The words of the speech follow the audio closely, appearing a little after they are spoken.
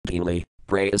Pili,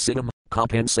 Prayasitam,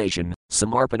 compensation,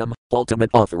 Samarpanam, ultimate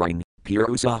offering,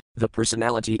 Purusa, the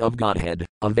personality of Godhead,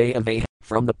 Avaya,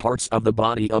 from the parts of the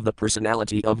body of the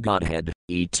personality of Godhead,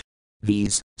 eat.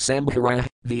 These, Sambhara,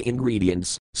 the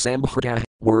ingredients, Sambhara,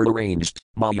 were arranged,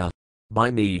 Maya,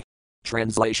 by me.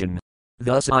 Translation.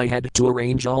 Thus I had to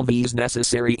arrange all these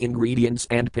necessary ingredients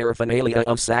and paraphernalia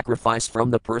of sacrifice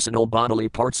from the personal bodily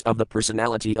parts of the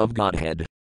personality of Godhead.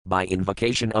 By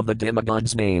invocation of the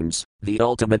demigods' names, the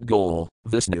ultimate goal,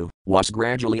 Vishnu, was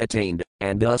gradually attained,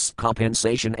 and thus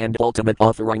compensation and ultimate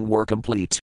offering were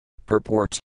complete.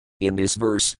 Purport. In this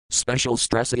verse, special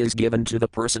stress is given to the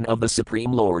person of the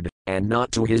Supreme Lord, and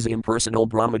not to his impersonal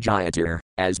Brahmajayatir,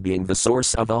 as being the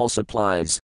source of all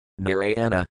supplies.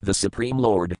 Narayana, the Supreme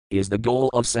Lord, is the goal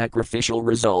of sacrificial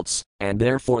results, and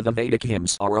therefore the Vedic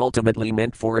hymns are ultimately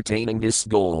meant for attaining this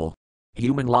goal.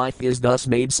 Human life is thus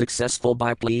made successful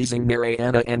by pleasing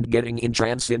Narayana and getting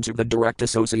entranced into the direct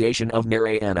association of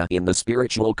Narayana in the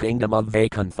spiritual kingdom of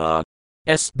Vaikuntha.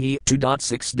 SB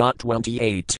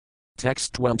 2.6.28.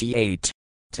 Text 28.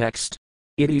 Text.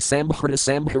 Iti sambhrita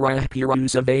sambhara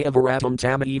purusa vayavaratam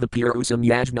tamaiva purusam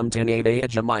yajnam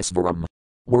tanavayajamaisvaram.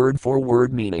 Word for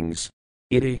word meanings.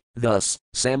 Iti, thus,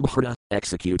 sambhrita,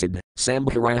 executed,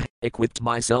 sambhara, equipped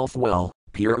myself well,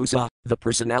 purusa, the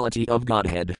personality of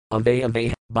Godhead,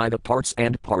 avaya, by the parts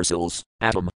and parcels,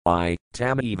 atom, I,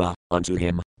 tamaiva, unto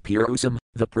him, purusam,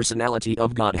 the personality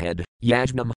of Godhead,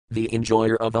 yajnam, the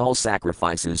enjoyer of all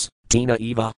sacrifices, tina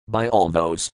eva, by all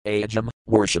those, ayajam,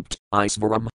 worshipped,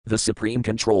 Isvaram, the supreme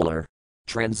controller.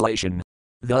 Translation.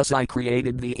 Thus I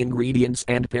created the ingredients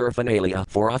and paraphernalia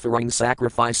for offering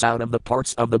sacrifice out of the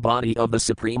parts of the body of the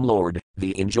Supreme Lord,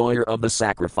 the enjoyer of the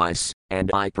sacrifice, and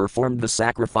I performed the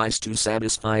sacrifice to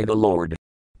satisfy the Lord.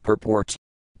 Purport.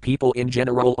 People in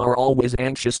general are always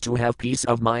anxious to have peace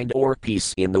of mind or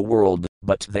peace in the world,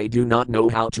 but they do not know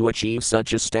how to achieve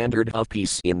such a standard of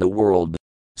peace in the world.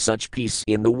 Such peace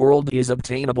in the world is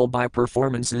obtainable by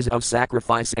performances of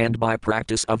sacrifice and by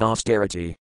practice of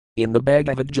austerity. In the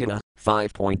Bhagavad Gita,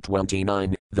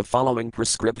 5.29, the following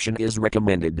prescription is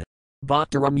recommended.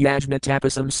 Bhaktaram yajna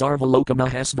tapasam sarvalokam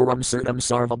surtam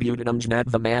sarvabhutanam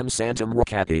jnadvamam santam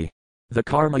rakati. The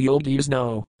Karma Yogis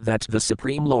know that the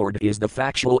Supreme Lord is the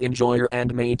factual enjoyer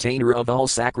and maintainer of all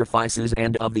sacrifices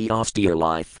and of the austere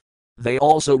life. They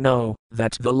also know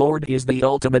that the Lord is the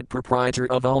ultimate proprietor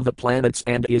of all the planets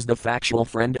and is the factual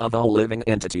friend of all living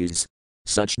entities.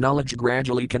 Such knowledge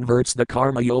gradually converts the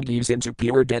Karma Yogis into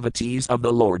pure devotees of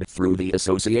the Lord through the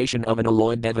association of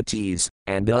unalloyed devotees,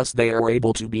 and thus they are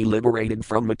able to be liberated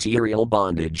from material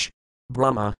bondage.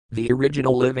 Brahma, the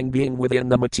original living being within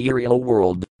the material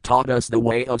world, taught us the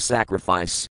way of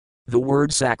sacrifice. The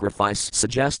word sacrifice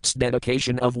suggests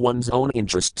dedication of one's own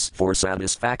interests for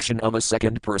satisfaction of a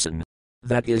second person.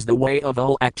 That is the way of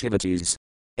all activities.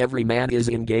 Every man is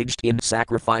engaged in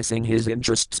sacrificing his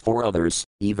interests for others,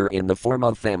 either in the form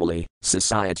of family,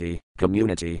 society,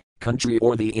 community, country,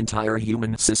 or the entire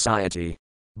human society.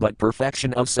 But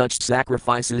perfection of such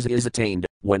sacrifices is attained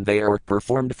when they are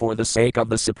performed for the sake of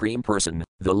the Supreme Person,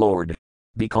 the Lord.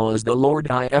 Because the Lord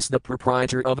is the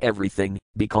proprietor of everything,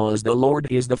 because the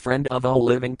Lord is the friend of all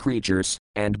living creatures,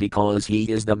 and because He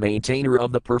is the maintainer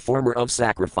of the performer of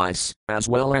sacrifice, as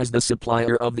well as the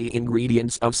supplier of the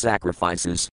ingredients of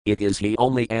sacrifices, it is He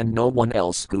only and no one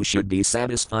else who should be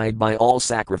satisfied by all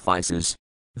sacrifices.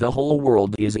 The whole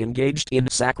world is engaged in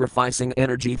sacrificing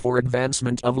energy for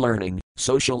advancement of learning,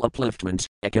 social upliftment,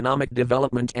 economic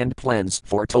development, and plans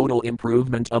for total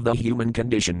improvement of the human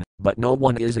condition, but no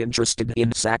one is interested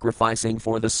in sacrificing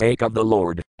for the sake of the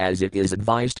Lord, as it is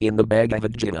advised in the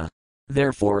Bhagavad Gita.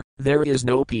 Therefore, there is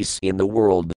no peace in the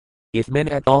world. If men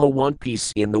at all want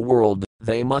peace in the world,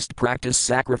 they must practice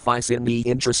sacrifice in the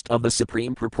interest of the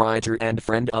Supreme Proprietor and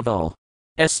Friend of all.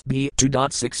 SB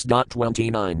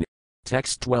 2.6.29.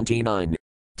 Text 29.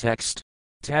 Text.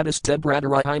 Tadasta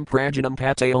bradarahim prajanam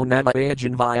pateo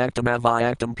navayajan vyaktam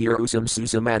avyaktam purusam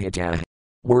susamadhita.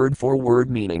 Word for word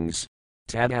meanings.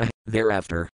 Tada,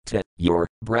 thereafter, te, your,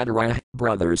 bradarah,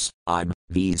 brothers, I'm,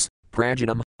 these,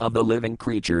 prajanam, of the living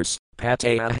creatures,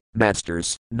 pataya,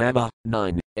 masters, nava,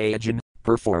 9, ajan,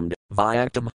 performed,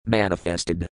 vyaktam,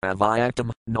 manifested, avyaktam,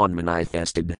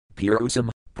 non-manifested, purusam,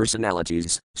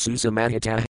 personalities,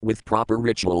 susamadhita, with proper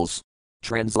rituals.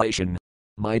 Translation.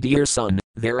 My dear son,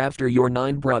 thereafter your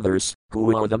 9 brothers,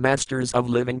 who are the masters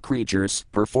of living creatures,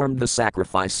 performed the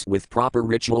sacrifice with proper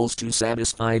rituals to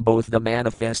satisfy both the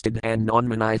manifested and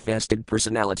non-manifested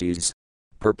personalities.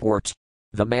 Purport.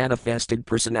 The manifested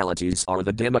personalities are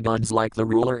the demigods like the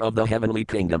ruler of the heavenly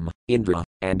kingdom, Indra,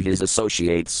 and his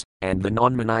associates, and the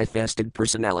non-manifested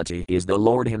personality is the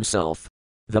Lord himself.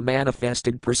 The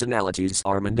manifested personalities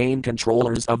are mundane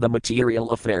controllers of the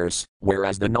material affairs,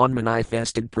 whereas the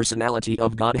non-manifested personality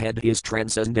of Godhead is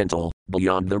transcendental,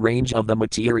 beyond the range of the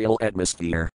material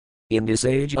atmosphere. In this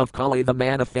age of Kali, the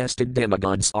manifested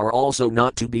demigods are also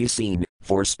not to be seen,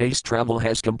 for space travel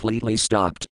has completely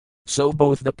stopped. So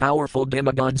both the powerful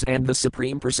demigods and the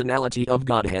Supreme Personality of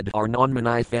Godhead are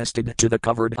non-manifested to the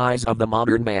covered eyes of the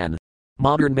modern man.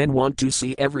 Modern men want to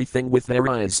see everything with their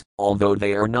eyes, although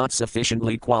they are not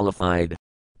sufficiently qualified.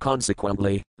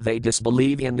 Consequently, they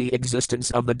disbelieve in the existence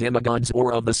of the demigods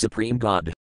or of the Supreme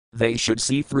God. They should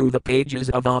see through the pages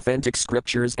of authentic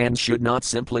scriptures and should not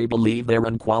simply believe their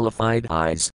unqualified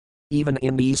eyes. Even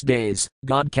in these days,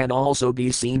 God can also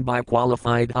be seen by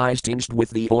qualified eyes tinged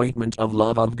with the ointment of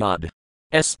love of God.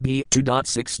 SB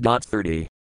 2.6.30.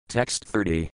 Text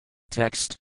 30.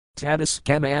 Text. Tadis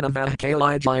kamanavah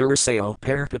kalijiraseo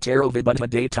perpetero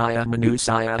vibhadadataya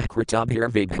manusaya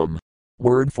kritabhir vigham.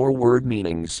 Word for word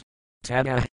meanings.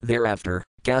 Tada, thereafter,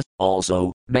 ka,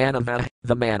 also, manavah,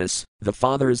 the manas, the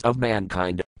fathers of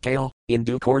mankind, kale, in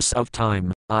due course of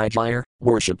time, ijir,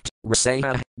 worshipped,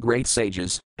 rasaya, great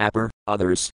sages, apar,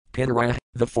 others, pitara,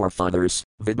 the forefathers,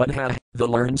 vibhadha, the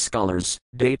learned scholars,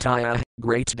 dataya,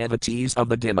 great devotees of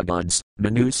the demigods,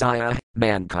 manusaya,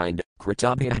 mankind,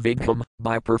 kritabhya vigham,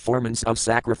 by performance of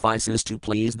sacrifices to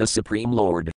please the Supreme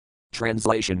Lord.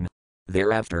 Translation.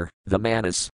 Thereafter, the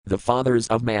manas, the fathers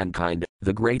of mankind,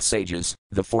 the great sages,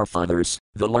 the forefathers,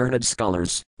 the learned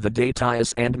scholars, the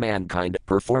deities and mankind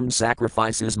performed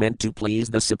sacrifices meant to please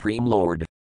the Supreme Lord.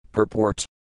 Purport.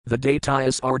 The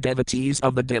deities are devotees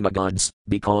of the demigods,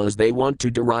 because they want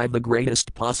to derive the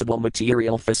greatest possible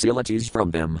material facilities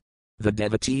from them. The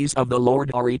devotees of the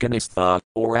Lord are ekanistha,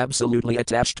 or absolutely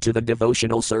attached to the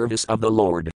devotional service of the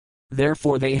Lord.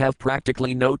 Therefore they have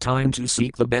practically no time to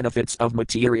seek the benefits of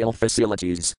material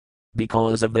facilities.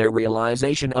 Because of their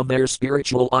realization of their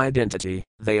spiritual identity,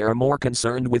 they are more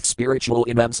concerned with spiritual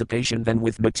emancipation than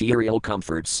with material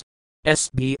comforts.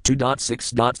 SB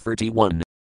 2.6.31.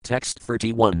 Text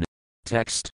 31.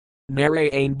 Text.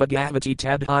 Narayan Bhagavati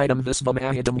tad idam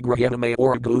visvamahidam grahyamay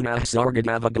or gunah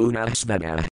sargadava gunah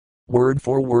svada. Word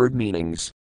for word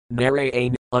meanings.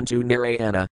 Narayan, unto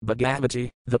Narayana, Bhagavati,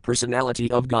 the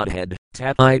personality of Godhead,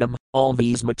 tat idam, all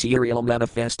these material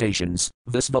manifestations,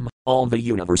 visvam, all the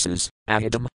universes,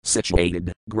 ahidam,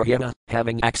 situated, grahya,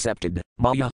 having accepted,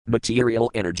 maya,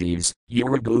 material energies,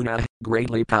 uraguna,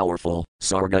 greatly powerful,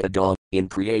 sargada, in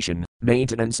creation,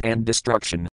 maintenance and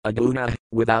destruction, aguna,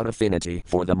 without affinity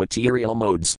for the material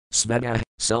modes, sveda,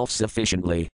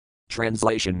 self-sufficiently.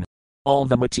 Translation. All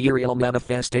the material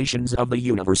manifestations of the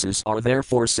universes are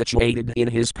therefore situated in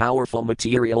his powerful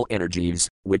material energies,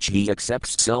 which he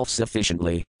accepts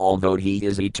self-sufficiently, although he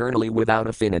is eternally without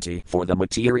affinity for the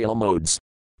material modes.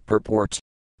 Purport.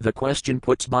 The question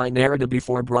put by Narada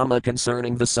before Brahma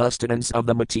concerning the sustenance of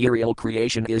the material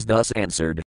creation is thus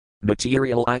answered.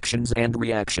 Material actions and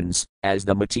reactions, as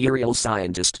the material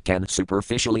scientist can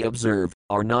superficially observe,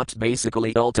 are not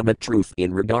basically ultimate truth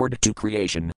in regard to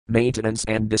creation, maintenance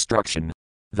and destruction.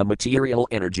 The material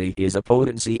energy is a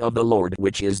potency of the Lord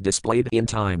which is displayed in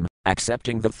time,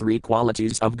 accepting the three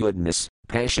qualities of goodness,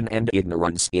 passion and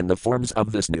ignorance in the forms of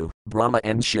Vishnu, Brahma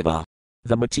and Shiva.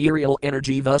 The material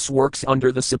energy thus works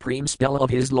under the supreme spell of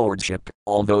his lordship,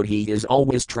 although he is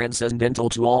always transcendental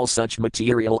to all such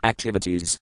material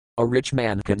activities. A rich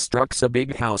man constructs a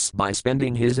big house by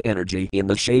spending his energy in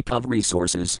the shape of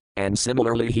resources, and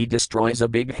similarly he destroys a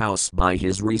big house by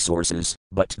his resources,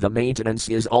 but the maintenance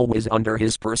is always under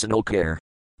his personal care.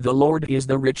 The Lord is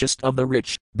the richest of the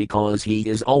rich, because he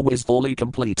is always fully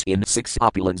complete in six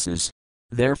opulences.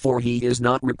 Therefore he is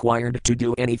not required to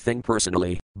do anything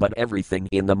personally, but everything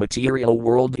in the material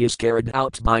world is carried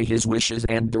out by his wishes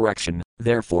and direction.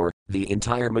 Therefore, the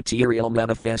entire material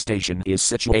manifestation is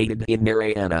situated in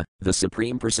Narayana, the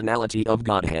Supreme Personality of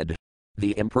Godhead.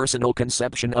 The impersonal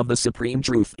conception of the Supreme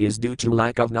Truth is due to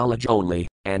lack of knowledge only,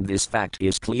 and this fact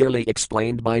is clearly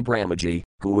explained by Brahmaji,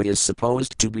 who is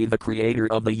supposed to be the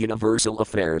creator of the universal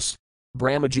affairs.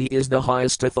 Brahmaji is the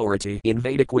highest authority in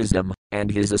Vedic wisdom,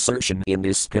 and his assertion in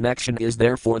this connection is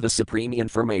therefore the supreme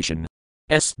information.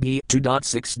 SB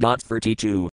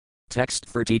 2.6.32. Text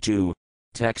 32.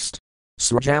 Text.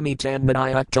 Srajami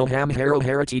tanmadayaktoham haro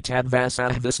harati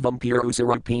tadvasah visvam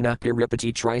pirusaragpina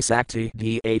piripati trisakti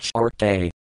dhrk.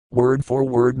 Word for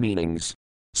word meanings.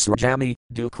 Srajami,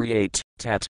 do create,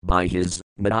 tat, by his,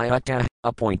 madayakta,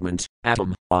 appointment,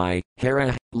 atom, by,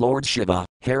 hara, Lord Shiva,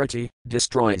 harati,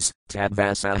 destroys,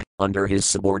 tadvasa, under his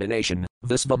subordination,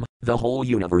 visvam, the whole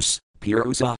universe,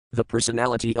 Purusa, the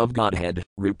personality of Godhead.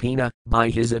 Rupina, by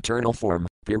his eternal form.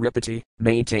 Puripati,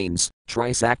 maintains.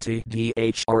 Trisakti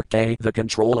Dhrk, the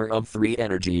controller of three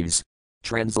energies.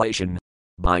 Translation.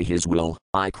 By his will,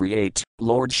 I create,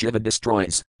 Lord Shiva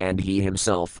destroys, and he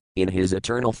himself, in his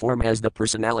eternal form as the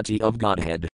personality of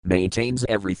Godhead, maintains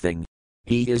everything.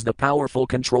 He is the powerful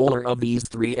controller of these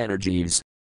three energies.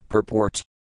 Purport.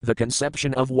 The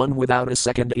conception of one without a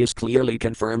second is clearly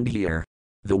confirmed here.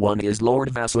 The one is Lord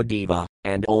Vasudeva,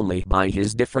 and only by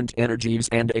his different energies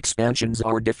and expansions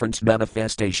are different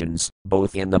manifestations,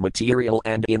 both in the material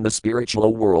and in the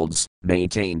spiritual worlds,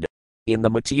 maintained. In the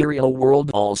material world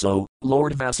also,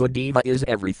 Lord Vasudeva is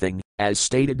everything, as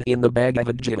stated in the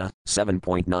Bhagavad Gita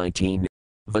 7.19.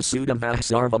 Vasudeva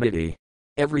Sarvamiti.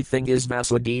 Everything is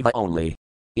Vasudeva only.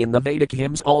 In the Vedic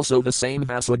hymns also the same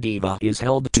Vasudeva is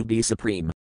held to be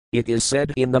supreme. It is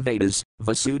said in the Vedas,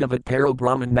 Vasudevat Paro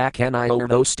Brahman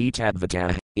Nakanayorvosti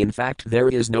Tadvata. In fact, there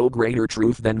is no greater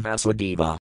truth than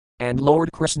Vasudeva. And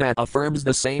Lord Krishna affirms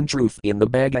the same truth in the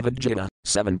Bhagavad Gita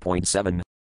 7.7.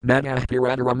 Madah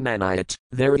Piradaram Nanayat,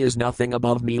 there is nothing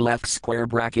above me left square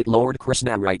bracket Lord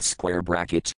Krishna right square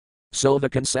bracket. So the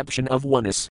conception of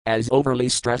oneness, as overly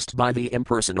stressed by the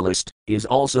impersonalist, is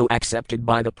also accepted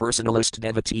by the personalist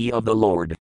devotee of the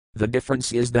Lord. The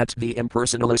difference is that the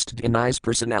impersonalist denies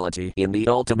personality in the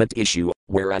ultimate issue,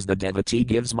 whereas the devotee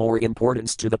gives more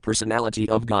importance to the personality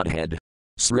of Godhead.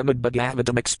 Srimad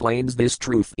Bhagavatam explains this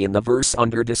truth in the verse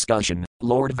under discussion.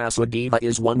 Lord Vasudeva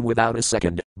is one without a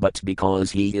second, but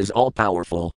because he is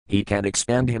all-powerful, he can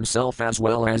expand himself as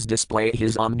well as display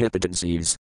his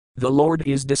omnipotencies. The Lord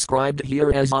is described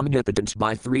here as omnipotent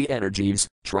by three energies,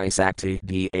 Trisakti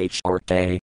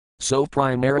Dhrk. So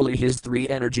primarily his three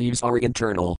energies are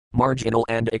internal, marginal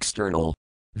and external.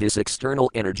 This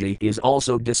external energy is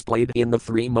also displayed in the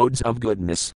three modes of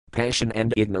goodness, passion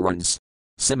and ignorance.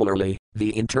 Similarly,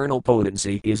 the internal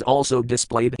potency is also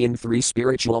displayed in three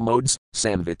spiritual modes,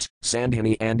 Samvit,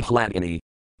 Sandhini and Hladini.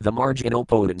 The marginal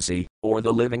potency, or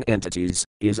the living entities,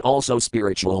 is also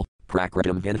spiritual,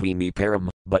 Prakritam Vinhini Param,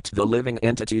 but the living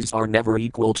entities are never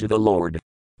equal to the Lord.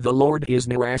 The Lord is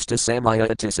Nirashta Samaya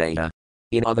Atisaya.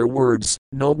 In other words,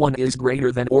 no one is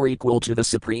greater than or equal to the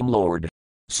Supreme Lord.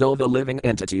 So the living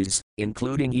entities,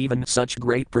 including even such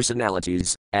great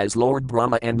personalities, as Lord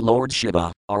Brahma and Lord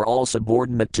Shiva, are all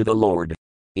subordinate to the Lord.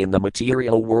 In the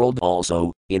material world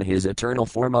also, in his eternal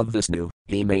form of Vishnu,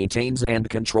 he maintains and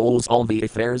controls all the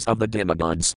affairs of the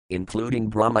demigods, including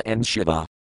Brahma and Shiva.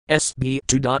 SB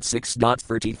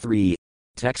 2.6.33.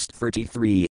 Text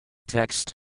 33.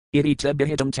 Text. Iti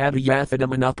tabihitam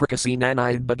tadyathidam anaprakasi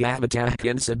bhagavatah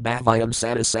kinsad bhavayam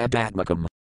sadasadatmakam.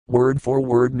 Word for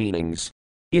word meanings.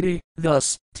 Iti,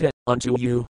 thus, unto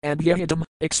you, and yahitam,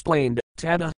 explained,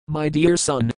 tada, my dear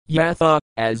son, yatha,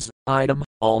 as, item,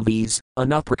 all these,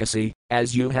 anaprakasi,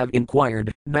 as you have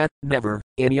inquired, never,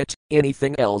 inyat,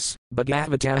 anything else,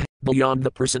 bhagavatah, beyond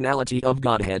the personality of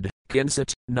Godhead,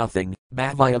 kinsat, nothing,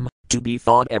 bhavayam, to be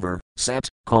thought ever, sat,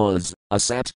 cause,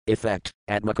 asat, effect,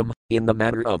 atmakam, in the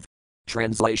matter of.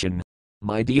 Translation.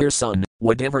 My dear son,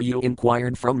 whatever you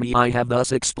inquired from me I have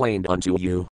thus explained unto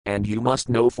you, and you must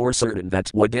know for certain that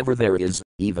whatever there is,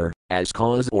 either as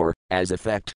cause or as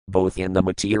effect, both in the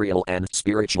material and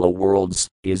spiritual worlds,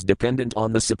 is dependent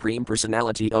on the Supreme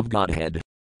Personality of Godhead.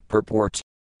 Purport.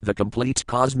 The complete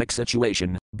cosmic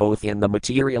situation, both in the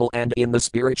material and in the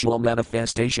spiritual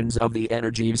manifestations of the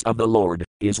energies of the Lord,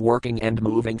 is working and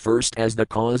moving first as the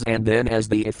cause and then as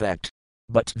the effect.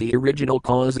 But the original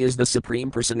cause is the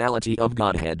Supreme Personality of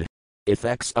Godhead.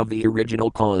 Effects of the original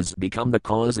cause become the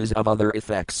causes of other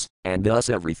effects, and thus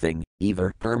everything,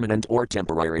 either permanent or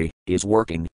temporary, is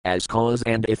working as cause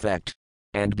and effect.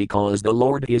 And because the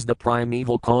Lord is the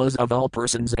primeval cause of all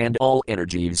persons and all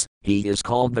energies, he is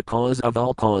called the cause of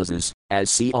all causes, as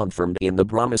seen confirmed in the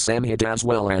Brahma Samhita as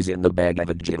well as in the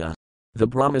Bhagavad Gita. The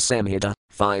Brahma Samhita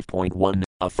 5.1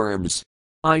 affirms,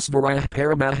 Isvarah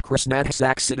Paramah Krishnah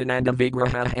Saksidananda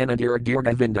Vigraha Anadira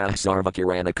Dirgavindah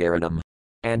Sarvakirana.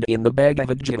 And in the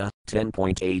Bhagavad Gita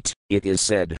 10.8, it is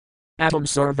said, Atam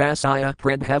Sarvasaya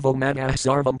Pradhavo Madah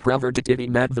Sarvam Pravartitivi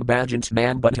Madvabhajant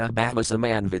Manbata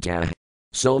Bhavasamanvitah.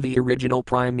 So the original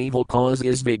primeval cause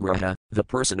is Vigraha, the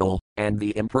personal, and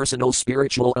the impersonal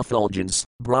spiritual effulgence,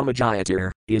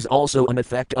 Brahmajayatir, is also an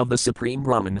effect of the Supreme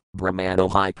Brahman, Brahmano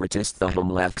Hypratistaham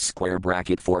left square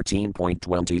bracket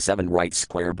 14.27 right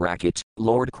square bracket,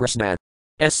 Lord Krishna.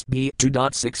 SB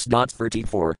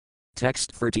 2.6.34.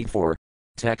 Text 34.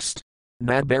 Text.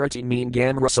 Nabharati mean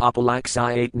gam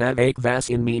rasapalaksayat navak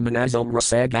vas in me manazom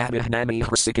rasagabih nami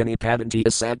hrasikani padanti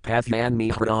asad pathyan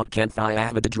me hradant kanthai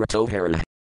avadadratohara.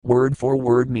 Word for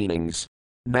word meanings.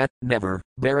 nat, never,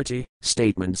 verity,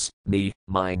 statements, me,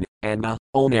 mine, anga,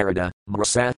 onarada,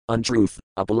 mrasa, untruth,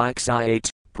 apalaxiate,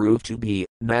 prove to be,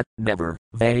 nat, never,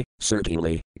 they,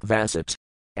 certainly, vasit.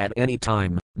 At any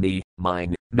time, me,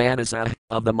 mine, manasa,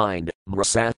 of the mind,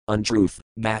 mrasa, untruth,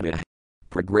 gata.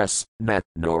 Progress, nat,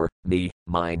 nor, me,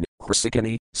 mine,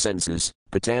 chrysikani, senses,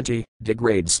 patanti,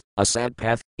 degrades, a sad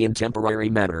path, in temporary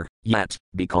matter, yet,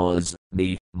 because,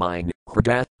 me, mine,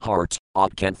 hridat, heart,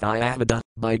 adkanthyavada,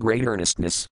 by great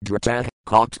earnestness, drata,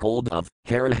 caught hold of,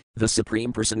 hera, the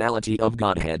Supreme Personality of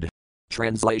Godhead.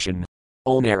 Translation.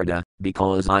 O Narada,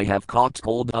 because I have caught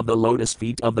hold of the lotus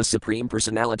feet of the Supreme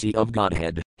Personality of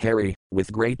Godhead, Hari,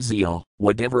 with great zeal,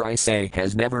 whatever I say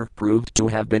has never proved to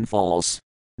have been false.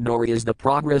 Nor is the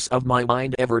progress of my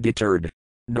mind ever deterred.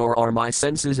 Nor are my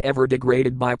senses ever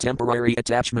degraded by temporary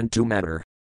attachment to matter.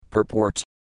 Purport.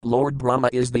 Lord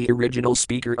Brahma is the original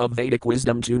speaker of Vedic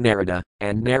wisdom to Narada,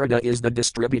 and Narada is the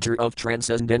distributor of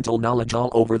transcendental knowledge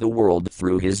all over the world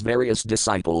through his various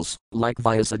disciples, like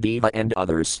Vyasadeva and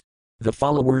others. The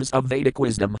followers of Vedic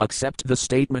wisdom accept the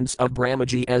statements of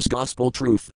Brahmaji as gospel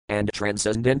truth, and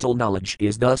transcendental knowledge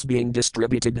is thus being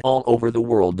distributed all over the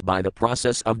world by the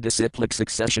process of disciplic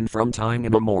succession from time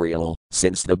immemorial,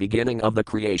 since the beginning of the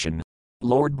creation.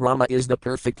 Lord Brahma is the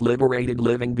perfect liberated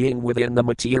living being within the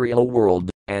material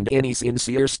world, and any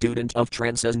sincere student of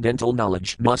transcendental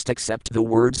knowledge must accept the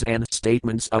words and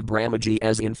statements of Brahmaji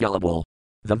as infallible.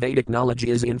 The Vedic knowledge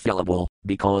is infallible,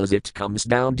 because it comes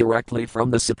down directly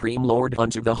from the Supreme Lord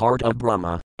unto the heart of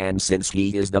Brahma, and since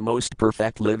he is the most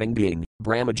perfect living being,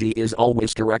 Brahmaji is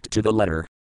always correct to the letter.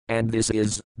 And this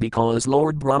is, because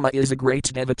Lord Brahma is a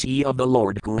great devotee of the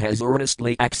Lord who has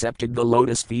earnestly accepted the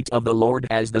lotus feet of the Lord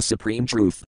as the supreme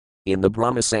truth. In the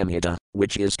Brahma Samhita,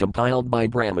 which is compiled by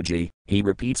Brahmaji, he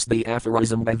repeats the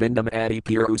aphorism Govindam Adi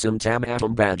Purusam Tam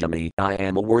Atam Bhajami. I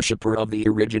am a worshipper of the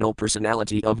original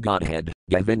personality of Godhead,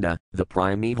 Govinda, the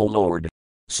primeval Lord.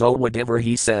 So whatever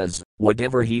he says,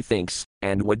 whatever he thinks,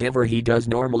 and whatever he does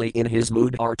normally in his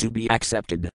mood are to be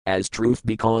accepted as truth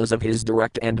because of his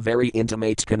direct and very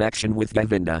intimate connection with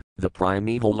Govinda, the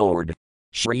primeval Lord.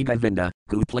 Sri Govinda,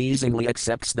 who pleasingly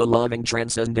accepts the loving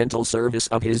transcendental service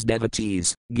of his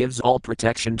devotees, gives all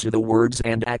protection to the words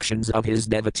and actions of his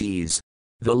devotees.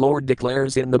 The Lord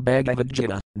declares in the Bhagavad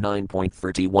Gita,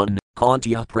 9.31,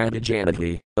 Kantya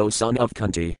Pradajanati, O son of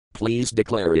Kunti, please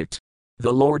declare it.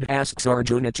 The Lord asks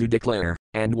Arjuna to declare,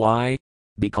 and why?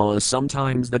 Because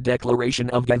sometimes the declaration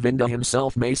of Govinda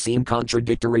himself may seem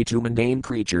contradictory to mundane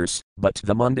creatures, but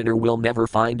the mundaner will never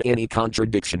find any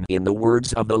contradiction in the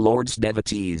words of the Lord's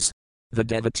devotees. The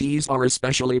devotees are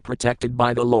especially protected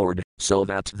by the Lord, so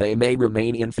that they may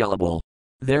remain infallible.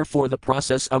 Therefore the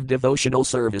process of devotional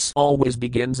service always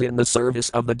begins in the service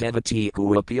of the devotee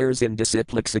who appears in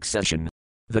disciplic succession.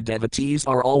 The devotees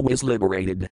are always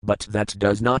liberated, but that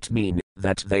does not mean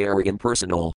that they are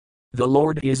impersonal. The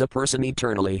Lord is a person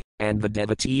eternally, and the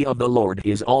devotee of the Lord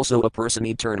is also a person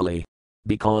eternally.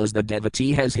 Because the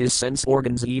devotee has his sense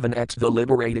organs even at the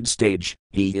liberated stage,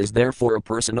 he is therefore a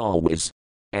person always.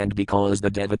 And because the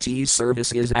devotee's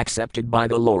service is accepted by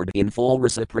the Lord in full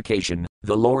reciprocation,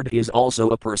 the Lord is also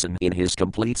a person in his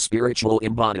complete spiritual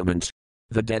embodiment.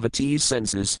 The devotee's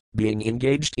senses, being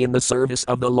engaged in the service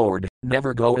of the Lord,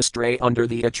 never go astray under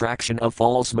the attraction of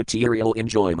false material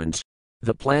enjoyment.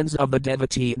 The plans of the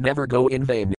devotee never go in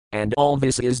vain, and all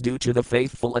this is due to the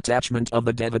faithful attachment of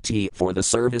the devotee for the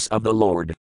service of the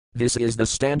Lord. This is the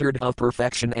standard of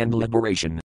perfection and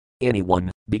liberation.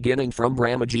 Anyone, beginning from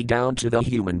Brahmaji down to the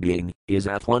human being, is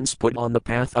at once put on the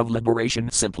path of liberation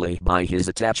simply by his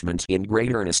attachment in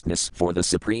great earnestness for the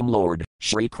Supreme Lord,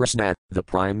 Sri Krishna, the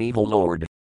primeval Lord.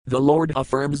 The Lord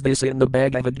affirms this in the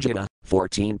Bhagavad Gita,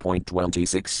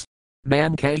 14.26.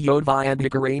 Man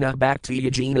kayodhyadhikarena bhakti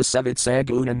yajina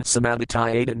savitsagunan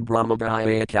samadhitayadan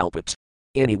brahmabhaya kalpat.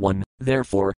 Anyone,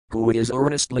 therefore, who is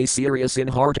earnestly serious in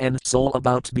heart and soul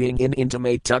about being in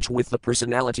intimate touch with the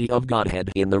personality of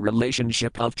Godhead in the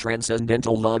relationship of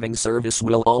transcendental loving service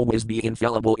will always be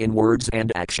infallible in words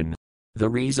and action. The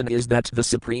reason is that the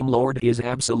Supreme Lord is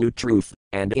absolute truth,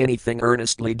 and anything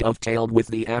earnestly dovetailed with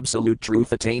the absolute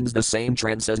truth attains the same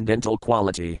transcendental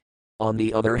quality. On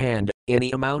the other hand,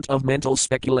 any amount of mental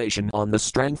speculation on the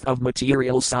strength of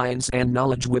material science and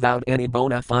knowledge without any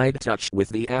bona fide touch with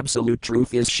the absolute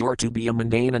truth is sure to be a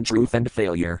mundane untruth and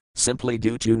failure, simply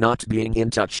due to not being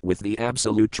in touch with the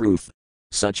absolute truth.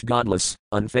 Such godless,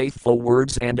 unfaithful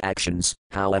words and actions,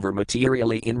 however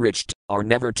materially enriched, are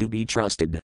never to be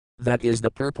trusted. That is the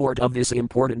purport of this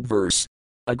important verse.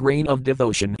 A grain of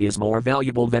devotion is more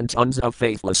valuable than tons of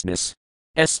faithlessness.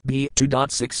 SB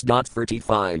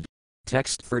 2.6.35.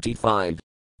 Text 35.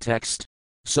 Text.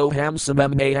 Soham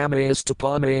samam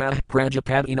nayamayastapamaya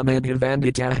prajapatinam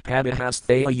adhivanditah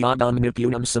padahasthaya yadam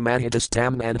nipunam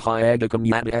samahitastam and hyagakam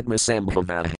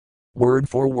yadatmasambhava. Word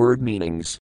for word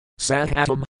meanings.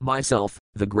 Sahatam, myself,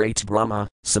 the great Brahma,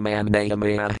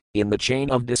 Samamnayamaya, in the chain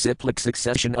of disciplic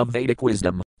succession of Vedic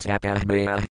wisdom,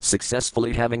 Tapahmaya,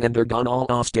 successfully having undergone all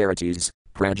austerities,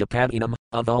 Prajapatinam,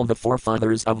 of all the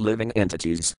forefathers of living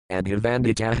entities, and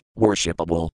Hivandita,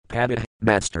 worshipable, Pada,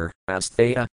 master,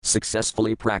 Asthaya,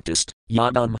 successfully practiced,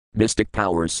 Yadam, mystic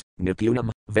powers,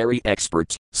 Nipunam, very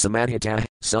expert, Samadhita,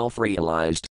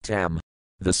 self-realized, Tam,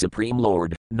 the Supreme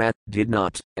Lord, Nat, did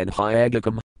not, and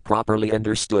Hyagakam, properly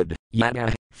understood,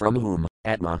 Yada, from whom,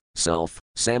 Atma, self,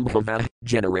 Sambhava,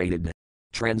 generated.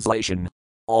 Translation.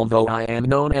 Although I am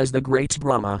known as the great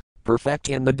Brahma, perfect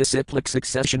in the disciplic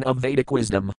succession of Vedic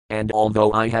wisdom, and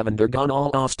although I have undergone all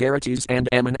austerities and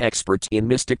am an expert in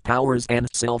mystic powers and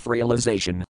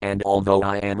self-realization, and although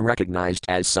I am recognized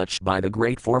as such by the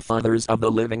great forefathers of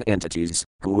the living entities,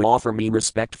 who offer me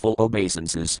respectful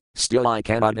obeisances, still I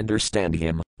cannot understand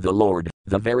him, the Lord,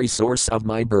 the very source of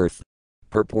my birth.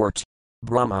 Purport.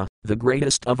 Brahma, the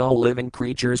greatest of all living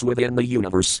creatures within the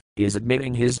universe, is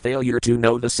admitting his failure to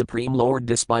know the Supreme Lord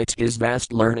despite his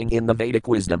vast learning in the Vedic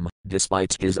wisdom,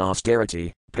 despite his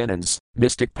austerity, penance,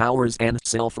 mystic powers and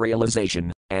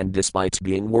self-realization, and despite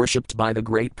being worshipped by the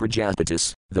great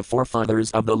Prajapatis, the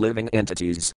forefathers of the living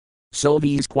entities. So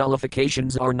these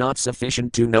qualifications are not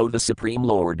sufficient to know the Supreme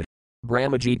Lord.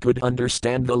 Brahmaji could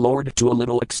understand the Lord to a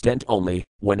little extent only,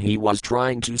 when he was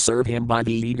trying to serve him by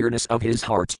the eagerness of his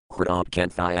heart,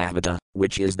 Kritapkanthayavata,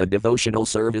 which is the devotional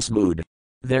service mood.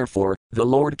 Therefore, the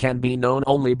Lord can be known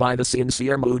only by the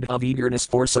sincere mood of eagerness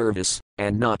for service,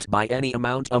 and not by any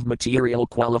amount of material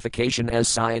qualification as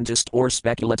scientist or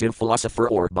speculative philosopher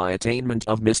or by attainment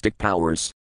of mystic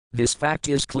powers. This fact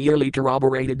is clearly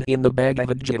corroborated in the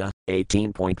Bhagavad Gita,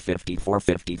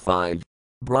 18.54-55.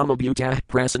 Brahmabhuta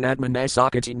prasanatmana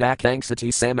sakati nakanksati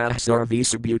samah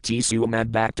sarvisubhutisu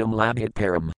madbhaktam labhit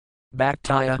param.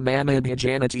 Bhaktaya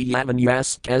mamadhijanati yavan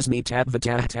yas kasmi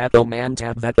tatvatah tato man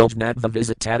tatvatojnatva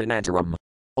visitatanattaram.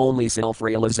 Only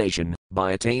self-realization,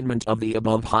 by attainment of the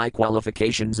above high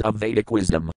qualifications of Vedic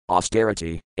wisdom,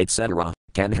 austerity, etc.,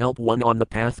 can help one on the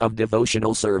path of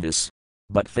devotional service.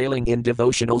 But failing in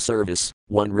devotional service,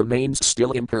 one remains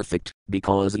still imperfect,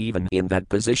 because even in that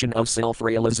position of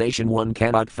self-realization one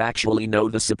cannot factually know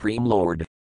the Supreme Lord.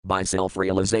 By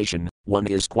self-realization, one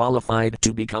is qualified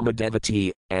to become a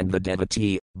devotee, and the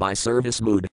devotee, by service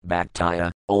mood,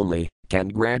 bhaktaya, only, can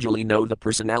gradually know the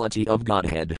personality of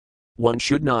Godhead. One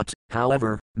should not,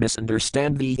 however,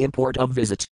 misunderstand the import of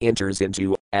visit, enters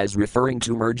into, as referring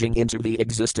to merging into the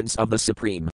existence of the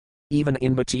Supreme. Even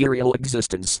in material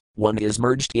existence, one is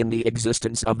merged in the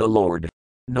existence of the Lord.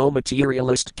 No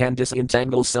materialist can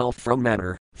disentangle self from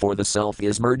matter, for the self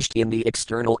is merged in the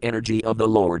external energy of the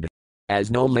Lord. As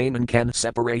no layman can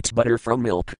separate butter from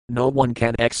milk, no one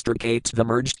can extricate the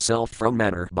merged self from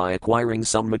matter by acquiring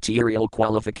some material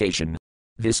qualification.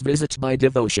 This visit by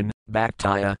devotion,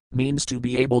 bhaktaya, means to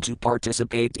be able to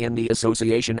participate in the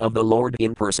association of the Lord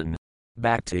in person.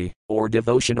 Bhakti, or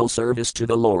devotional service to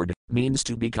the Lord, means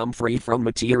to become free from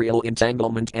material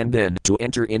entanglement and then to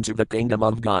enter into the kingdom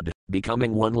of God,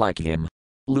 becoming one like Him.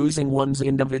 Losing one's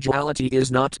individuality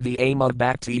is not the aim of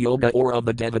Bhakti Yoga or of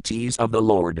the devotees of the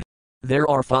Lord. There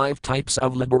are 5 types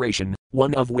of liberation,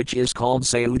 one of which is called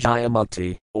Saujaya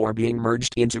Mukti, or being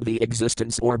merged into the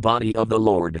existence or body of the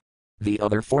Lord. The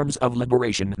other forms of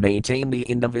liberation maintain the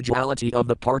individuality of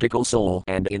the particle soul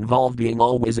and involve being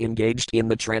always engaged in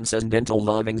the transcendental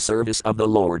loving service of the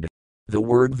Lord. The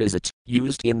word visit,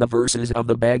 used in the verses of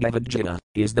the Bhagavad Gita,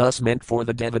 is thus meant for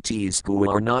the devotees who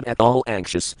are not at all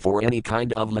anxious for any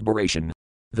kind of liberation.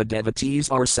 The devotees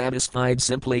are satisfied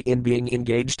simply in being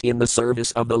engaged in the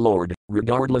service of the Lord,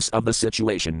 regardless of the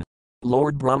situation.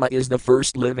 Lord Brahma is the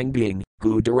first living being,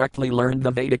 who directly learned the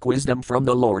Vedic wisdom from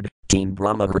the Lord. Teen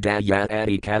Brahma Hridaya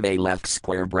Adi Kave left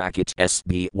square bracket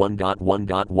SB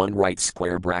 1.1.1 right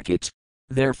square bracket.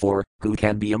 Therefore, who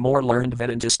can be a more learned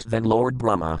Vedantist than Lord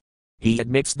Brahma? He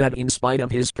admits that in spite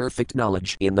of his perfect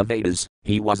knowledge in the Vedas,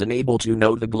 he was unable to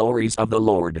know the glories of the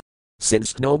Lord.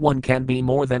 Since no one can be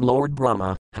more than Lord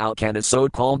Brahma, how can a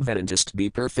so-called Vedantist be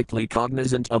perfectly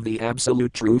cognizant of the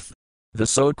absolute truth? The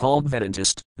so-called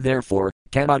Vedantist, therefore,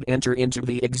 cannot enter into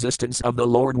the existence of the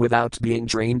Lord without being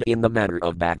trained in the matter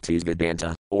of Bhakti's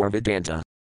Vedanta, or Vedanta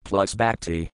plus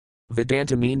Bhakti.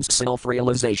 Vedanta means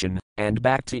self-realization, and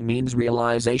Bhakti means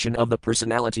realization of the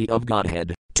personality of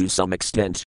Godhead, to some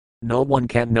extent. No one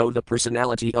can know the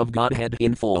personality of Godhead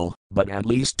in full, but at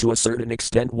least to a certain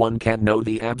extent one can know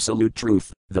the absolute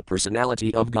truth, the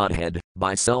personality of Godhead,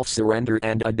 by self-surrender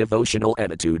and a devotional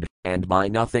attitude, and by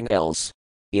nothing else.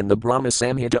 In the Brahma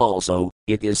Samhita also,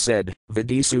 it is said,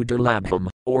 Vidisu Durlabham,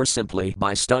 or simply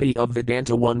by study of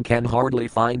Vedanta one can hardly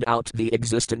find out the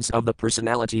existence of the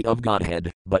personality of Godhead,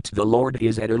 but the Lord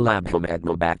is Durlabham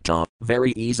Atmabhakta,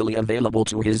 very easily available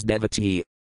to his devotee.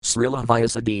 Srila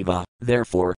Vyasadeva,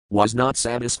 therefore, was not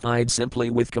satisfied simply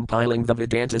with compiling the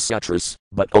Vedanta Sutras,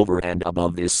 but over and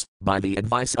above this, by the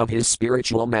advice of his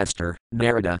spiritual master,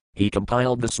 Narada, he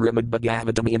compiled the Srimad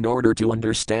Bhagavatam in order to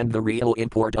understand the real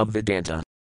import of Vedanta.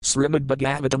 Srimad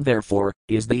Bhagavatam therefore,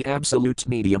 is the absolute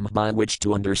medium by which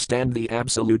to understand the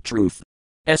absolute truth.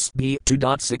 SB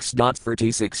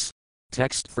 2.6.36.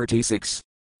 Text 36.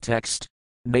 Text.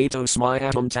 Nato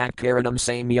smayatam takkaranam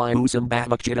samyayusam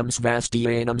bhavakchitam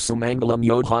svastyanam sumangalam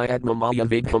yodhyatmamaya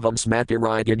vidhavam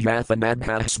smatirayad yatha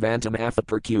nadha svantam atha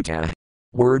percuta.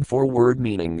 Word for word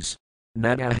meanings.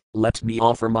 Nada, let me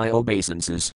offer my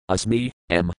obeisances, asmi,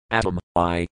 atom,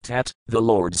 I, tat, the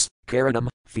Lord's, karanam,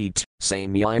 feet,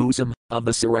 samyayusam, of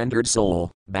the surrendered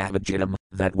soul, bhavakchitam,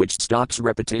 that which stops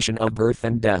repetition of birth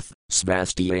and death,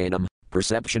 svastyanam,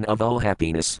 perception of all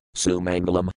happiness,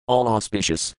 sumangalam, all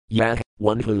auspicious, yah,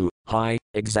 one who, high,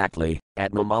 exactly,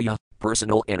 atmamaya,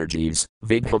 personal energies,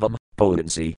 vidbhavam,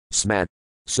 potency, smat.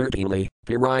 Certainly,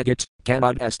 Piragat,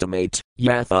 cannot estimate,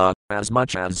 yatha, as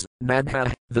much as,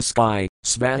 nadha, the sky,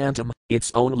 svantam,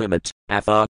 its own limit,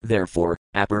 atha, therefore,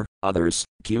 apar, others,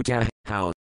 kuta,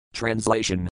 how.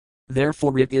 Translation.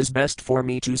 Therefore it is best for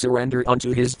me to surrender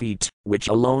unto his feet, which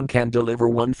alone can deliver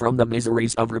one from the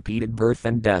miseries of repeated birth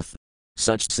and death.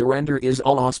 Such surrender is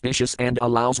all auspicious and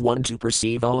allows one to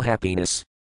perceive all happiness.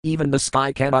 Even the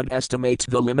sky cannot estimate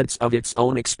the limits of its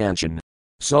own expansion.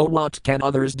 So what can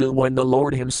others do when the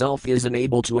Lord himself is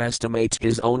unable to estimate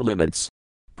his own limits?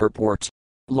 Purport.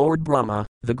 Lord Brahma,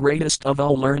 the greatest of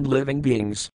all learned living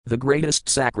beings, the greatest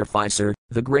sacrificer,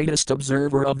 the greatest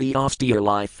observer of the austere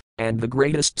life, and the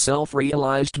greatest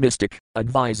self-realized mystic,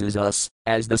 advises us,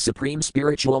 as the supreme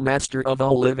spiritual master of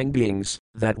all living beings,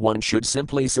 that one should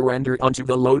simply surrender unto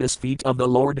the lotus feet of the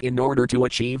Lord in order to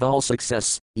achieve all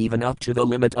success, even up to the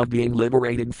limit of being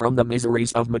liberated from the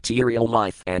miseries of material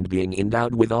life and being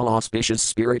endowed with all auspicious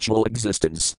spiritual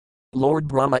existence. Lord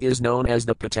Brahma is known as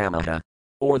the Pitamaha,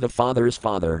 or the father's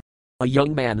father. A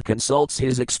young man consults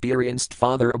his experienced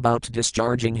father about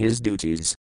discharging his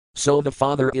duties. So the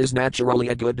father is naturally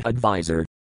a good advisor.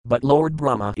 But Lord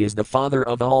Brahma is the father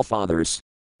of all fathers.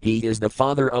 He is the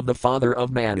father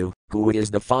of Manu, who is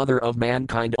the father of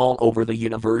mankind all over the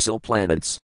universal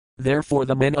planets. Therefore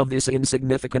the men of this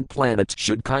insignificant planet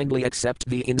should kindly accept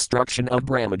the instruction of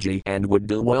Brahmaji and would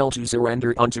do well to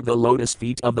surrender unto the lotus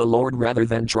feet of the Lord rather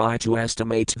than try to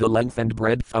estimate the length and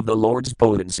breadth of the Lord's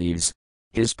potencies.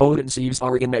 His potencies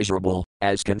are immeasurable,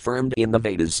 as confirmed in the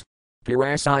Vedas.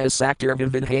 Pirasaya Saktir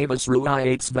Vividhavas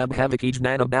Ruayats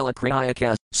Vabhavakijnana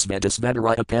Balakriyakas,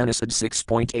 Svetasvedaraya Upanishad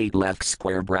 6.8 left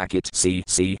square bracket C.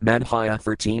 Madhya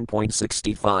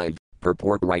 13.65,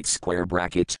 purport right square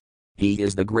bracket. He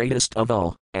is the greatest of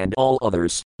all, and all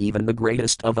others, even the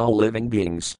greatest of all living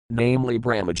beings, namely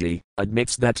Brahmaji,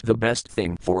 admits that the best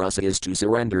thing for us is to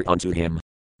surrender unto him.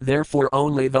 Therefore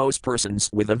only those persons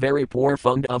with a very poor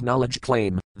fund of knowledge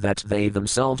claim that they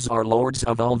themselves are lords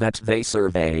of all that they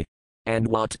survey. And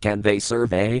what can they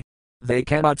survey? They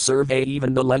cannot survey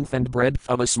even the length and breadth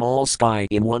of a small sky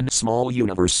in one small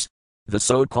universe. The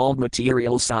so-called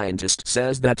material scientist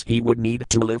says that he would need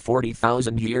to live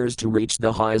 40,000 years to reach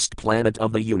the highest planet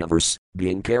of the universe,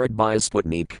 being carried by a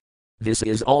Sputnik. This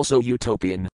is also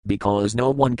utopian, because no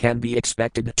one can be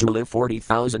expected to live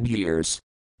 40,000 years.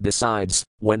 Besides,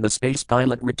 when the space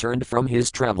pilot returned from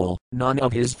his travel, none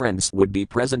of his friends would be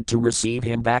present to receive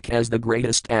him back as the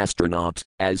greatest astronaut,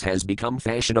 as has become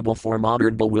fashionable for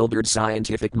modern bewildered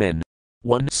scientific men.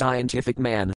 One scientific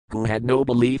man, who had no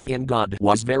belief in God,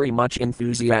 was very much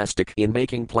enthusiastic in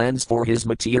making plans for his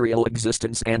material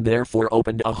existence and therefore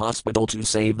opened a hospital to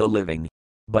save the living.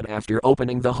 But after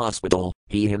opening the hospital,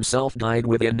 he himself died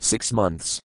within 6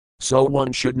 months. So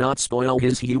one should not spoil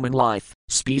his human life,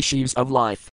 species of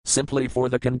life, simply for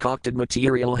the concocted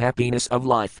material happiness of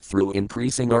life through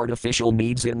increasing artificial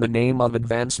needs in the name of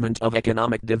advancement of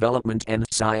economic development and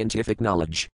scientific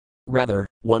knowledge. Rather,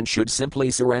 one should simply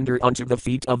surrender unto the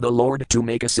feet of the Lord to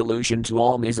make a solution to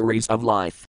all miseries of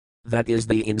life. That is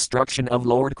the instruction of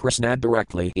Lord Krishna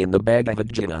directly in the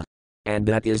Bhagavad Gita. And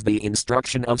that is the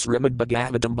instruction of Srimad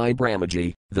Bhagavatam by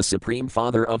Brahmaji, the Supreme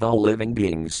Father of all living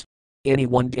beings.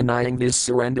 Anyone denying this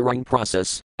surrendering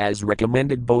process, as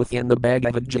recommended both in the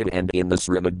Bhagavad Gita and in the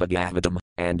Srimad Bhagavatam,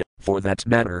 and, for that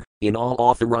matter, in all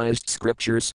authorized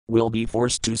scriptures, will be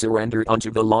forced to surrender unto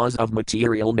the laws of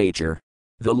material nature.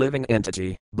 The living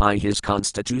entity, by his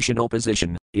constitutional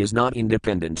position, is not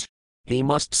independent. He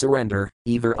must surrender,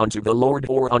 either unto the Lord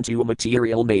or unto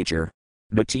material nature.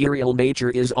 Material nature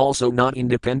is also not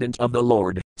independent of the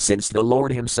Lord, since the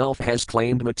Lord himself has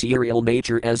claimed material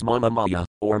nature as Mama Maya,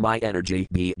 or my energy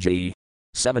BG.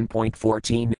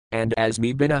 7.14, and as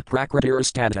me bina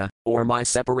prakritirastata, or my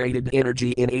separated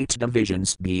energy in 8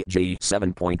 divisions BG.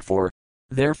 7.4.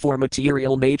 Therefore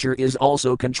material nature is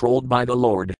also controlled by the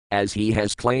Lord, as he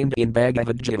has claimed in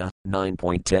Bhagavad Gita.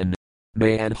 9.10.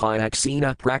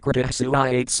 Mayadhyaksena prakritah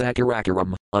suayate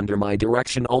sakarakaram, under my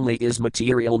direction only is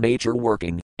material nature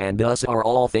working, and thus are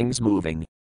all things moving.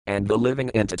 And the living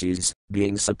entities,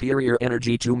 being superior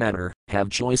energy to matter, have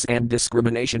choice and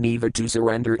discrimination either to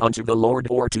surrender unto the Lord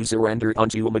or to surrender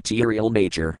unto material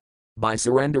nature. By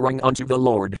surrendering unto the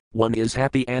Lord, one is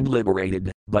happy and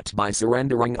liberated, but by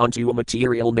surrendering unto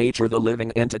material nature the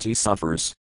living entity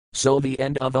suffers. So the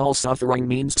end of all suffering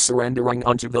means surrendering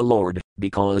unto the Lord,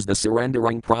 because the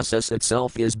surrendering process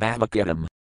itself is bhavakitam.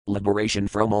 Liberation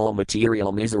from all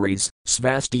material miseries,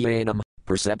 svastyanam,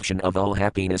 perception of all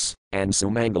happiness, and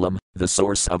sumangalam, the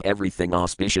source of everything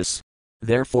auspicious.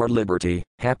 Therefore liberty,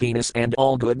 happiness and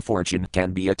all good fortune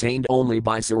can be attained only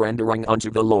by surrendering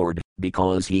unto the Lord,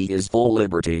 because he is full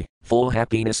liberty, full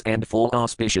happiness and full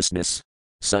auspiciousness.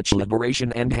 Such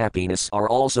liberation and happiness are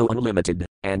also unlimited,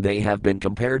 and they have been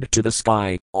compared to the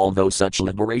sky, although such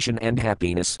liberation and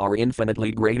happiness are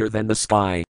infinitely greater than the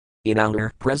sky. In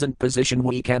our present position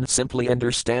we can simply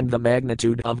understand the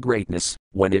magnitude of greatness,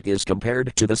 when it is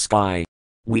compared to the sky.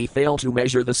 We fail to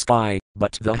measure the sky,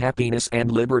 but the happiness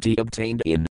and liberty obtained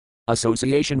in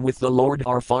association with the Lord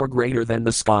are far greater than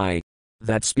the sky.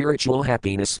 That spiritual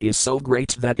happiness is so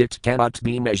great that it cannot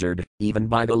be measured, even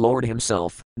by the Lord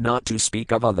himself, not to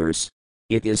speak of others.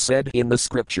 It is said in the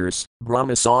scriptures,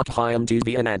 Brahmasathyam to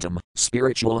the anatam,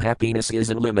 spiritual happiness is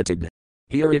unlimited.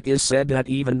 Here it is said that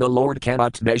even the Lord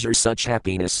cannot measure such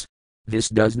happiness. This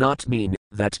does not mean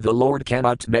that the Lord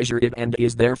cannot measure it and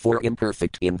is therefore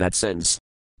imperfect in that sense.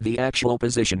 The actual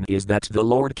position is that the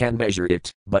Lord can measure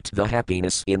it, but the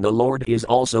happiness in the Lord is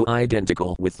also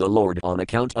identical with the Lord on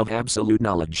account of absolute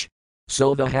knowledge.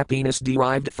 So the happiness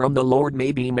derived from the Lord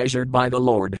may be measured by the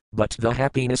Lord, but the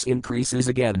happiness increases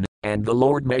again, and the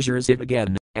Lord measures it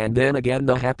again, and then again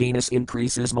the happiness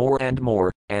increases more and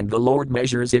more, and the Lord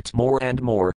measures it more and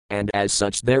more, and as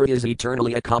such there is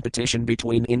eternally a competition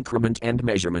between increment and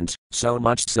measurement, so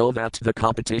much so that the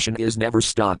competition is never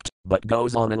stopped, but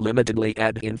goes on unlimitedly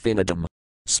ad infinitum.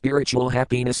 Spiritual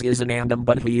happiness is anandam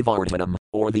buddhivardhanam,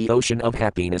 or the ocean of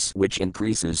happiness which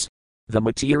increases. The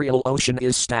material ocean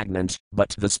is stagnant,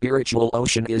 but the spiritual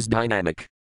ocean is dynamic.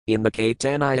 In the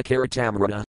Caitanya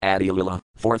Caritamrita, Adilila,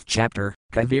 4th chapter,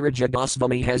 Kaviraja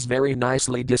Goswami has very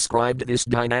nicely described this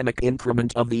dynamic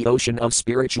increment of the ocean of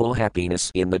spiritual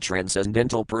happiness in the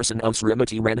transcendental person of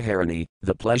Srimati Radharani,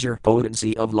 the pleasure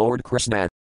potency of Lord Krishna.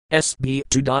 SB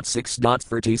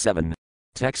 2.6.37.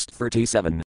 Text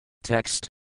 37. Text.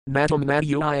 Natam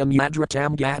Madhyayam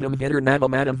Yadratam Gatam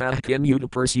Vidarnavamadam Vahkim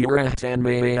Udapursurahtan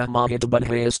Maya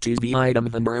Mahitabadhayastus Vidam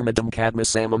Vanurmadam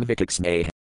Kadmasamam Vikaksneh.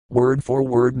 Word for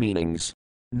word meanings.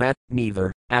 Nat,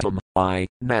 neither, atom, I,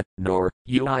 nat, nor,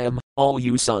 you I am, all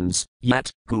you sons, yet,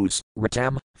 whose,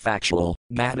 ratam, factual,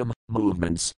 gadam,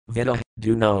 movements, vida,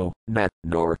 do know, nat,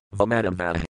 nor,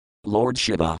 vamadam Lord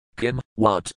Shiva, Kim,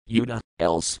 what, Yuda,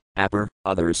 else, Apper,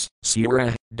 others,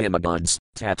 Sura, demigods,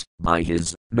 Tat, by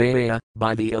his, Maya,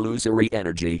 by the illusory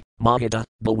energy, Mahita,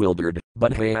 bewildered,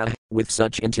 Budhaya, with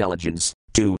such intelligence,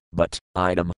 to, but,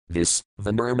 item, this,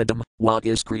 Vanurmadam, what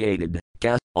is created,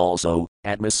 Ka, also,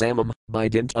 Atmasamam, by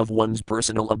dint of one's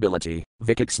personal ability,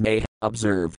 Vikaksneh,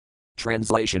 observe.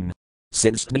 Translation.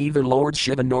 Since neither Lord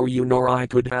Shiva nor you nor I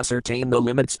could ascertain the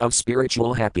limits of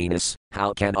spiritual happiness,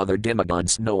 how can other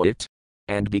demigods know it?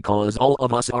 And because all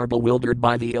of us are bewildered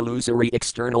by the illusory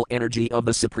external energy of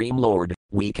the Supreme Lord,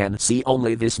 we can see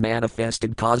only this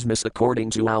manifested cosmos according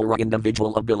to our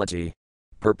individual ability.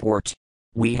 Purport.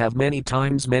 We have many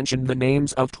times mentioned the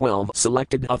names of 12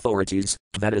 selected authorities,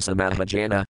 that is a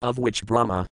Mahajana, of which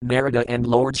Brahma, Narada and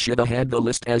Lord Shiva had the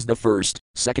list as the first,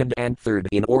 second and third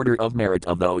in order of merit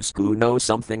of those who know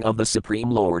something of the Supreme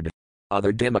Lord.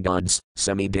 Other demigods,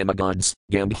 semi-demigods,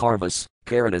 Gandharvas,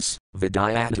 Karanas,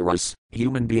 Vidyadharas,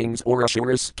 human beings or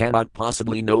Asuras cannot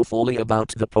possibly know fully about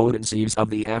the potencies of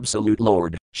the Absolute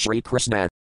Lord, Sri Krishna.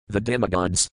 The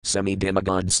demigods,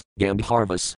 semi-demigods,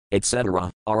 Gandharvas,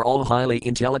 etc., are all highly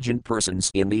intelligent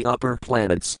persons in the upper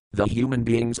planets. The human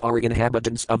beings are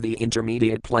inhabitants of the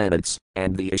intermediate planets,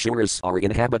 and the Asuras are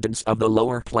inhabitants of the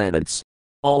lower planets.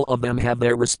 All of them have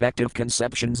their respective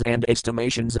conceptions and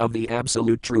estimations of the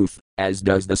absolute truth, as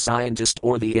does the scientist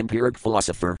or the empiric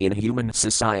philosopher in human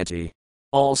society.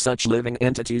 All such living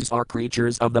entities are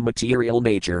creatures of the material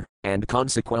nature, and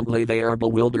consequently they are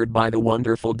bewildered by the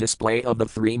wonderful display of the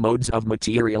three modes of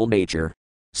material nature.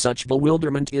 Such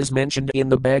bewilderment is mentioned in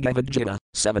the Bhagavad Gita,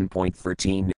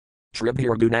 7.13.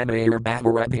 Tribhirgunamayer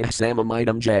Bhavarabhya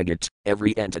Samamidam Jagat.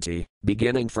 Every entity,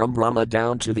 beginning from Brahma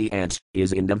down to the ant,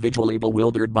 is individually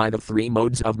bewildered by the three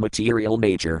modes of material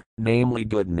nature, namely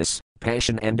goodness,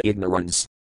 passion, and ignorance.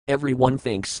 Everyone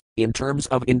thinks, in terms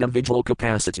of individual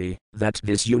capacity, that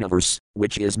this universe,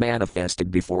 which is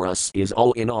manifested before us, is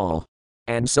all in all.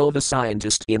 And so the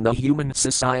scientist in the human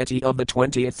society of the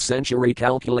 20th century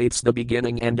calculates the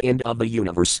beginning and end of the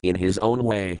universe in his own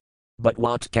way. But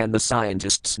what can the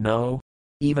scientists know?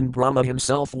 Even Brahma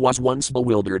himself was once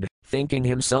bewildered, thinking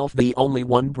himself the only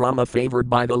one Brahma favored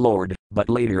by the Lord, but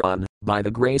later on, by the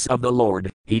grace of the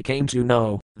Lord, he came to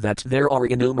know that there are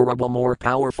innumerable more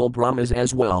powerful Brahmas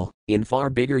as well, in far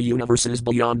bigger universes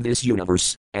beyond this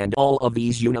universe, and all of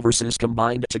these universes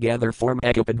combined together form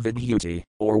Ekapad Vidhuti,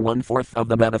 or 1/4 of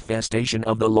the manifestation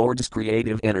of the Lord's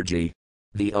creative energy.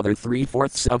 The other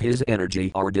 3/4 of his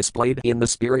energy are displayed in the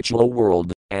spiritual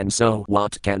world. And so,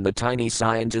 what can the tiny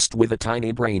scientist with a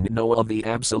tiny brain know of the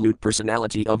absolute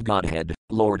personality of Godhead,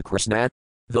 Lord Krishna?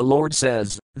 The Lord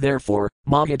says, therefore,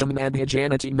 Mahitam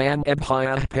Abhijanati Man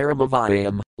Abhaya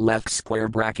Paramavayam, left square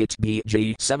bracket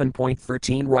BG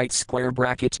 7.13 right square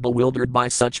bracket bewildered by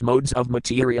such modes of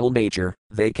material nature,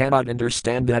 they cannot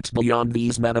understand that beyond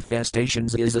these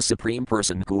manifestations is a supreme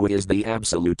person who is the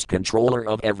absolute controller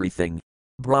of everything.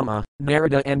 Brahma,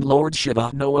 Narada and Lord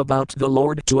Shiva know about the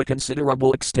Lord to a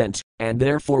considerable extent, and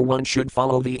therefore one should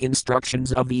follow the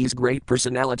instructions of these great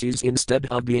personalities instead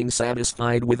of being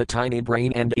satisfied with a tiny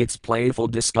brain and its playful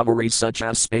discoveries such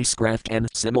as spacecraft and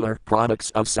similar products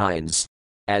of science.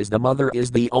 As the mother is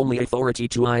the only authority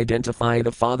to identify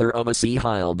the father of a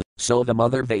sea-child, so the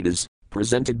Mother Vedas,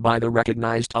 presented by the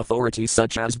recognized authorities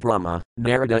such as Brahma,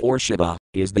 Narada or Shiva,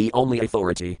 is the only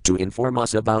authority to inform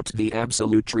us about the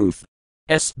absolute truth.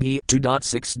 SB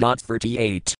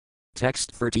 2.6.38.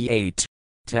 Text 38.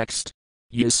 Text.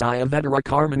 Yasaya Vedara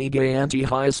Karmani Gayanti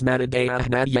Hyasmadadaya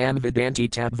Nadyam Vedanti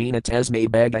Tapvina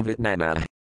Tesme Bhagavat Namah.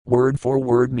 Word for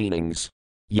word meanings.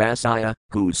 Yasaya,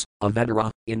 whose,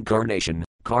 Avedara, incarnation,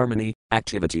 Karmani,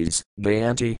 activities,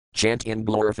 Gayanti, chant in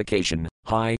glorification,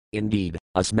 Hi, indeed,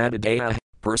 Asmadadaya,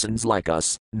 persons like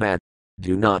us, Nat.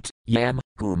 Do not, Yam,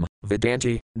 whom,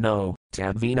 Vedanti, no,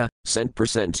 Tavina,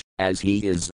 cent%, as he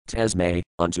is, Tesme,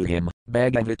 unto him,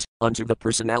 Bhagavat, unto the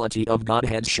personality of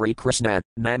Godhead Shri Krishna,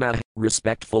 Namah,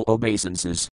 respectful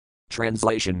obeisances.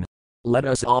 Translation. Let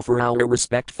us offer our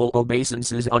respectful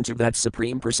obeisances unto that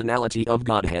Supreme Personality of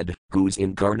Godhead, whose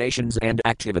incarnations and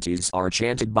activities are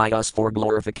chanted by us for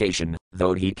glorification,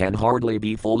 though he can hardly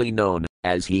be fully known,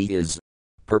 as he is.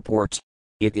 Purport.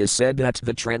 It is said that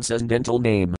the transcendental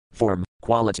name, form,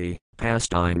 quality,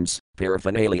 pastimes,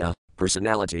 paraphernalia,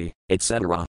 personality,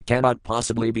 etc., cannot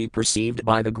possibly be perceived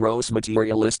by the gross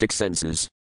materialistic senses.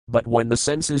 But when the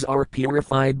senses are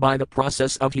purified by the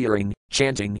process of hearing,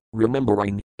 chanting,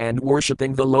 remembering, and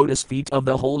worshipping the lotus feet of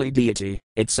the holy deity,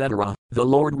 etc., the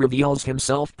Lord reveals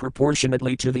himself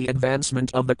proportionately to the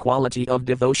advancement of the quality of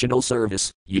devotional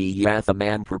service. Ye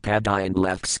Yathaman Prapadayan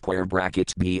left square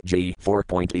bracket BG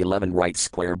 4.11 right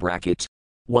square bracket.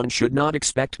 One should not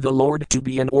expect the Lord to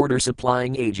be an order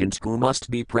supplying agent who must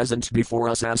be present before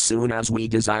us as soon as we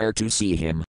desire to see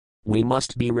him. We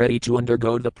must be ready to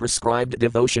undergo the prescribed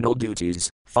devotional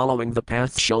duties, following the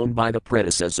path shown by the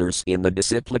predecessors in the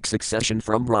disciplic succession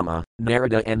from Brahma,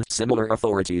 Narada and similar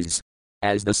authorities.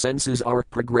 As the senses are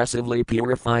progressively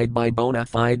purified by bona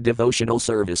fide devotional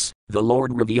service, the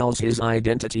Lord reveals his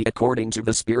identity according to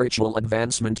the spiritual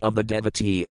advancement of the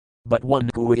devotee. But one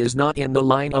who is not in the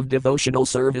line of devotional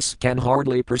service can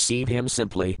hardly perceive him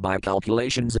simply by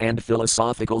calculations and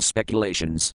philosophical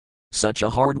speculations. Such a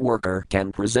hard worker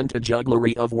can present a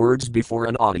jugglery of words before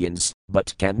an audience,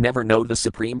 but can never know the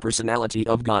Supreme Personality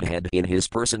of Godhead in his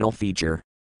personal feature.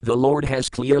 The Lord has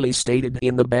clearly stated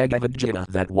in the Bhagavad Gita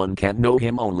that one can know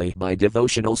him only by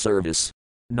devotional service.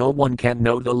 No one can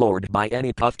know the Lord by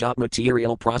any puffed-up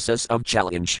material process of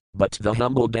challenge, but the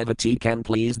humble devotee can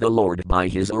please the Lord by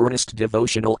his earnest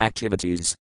devotional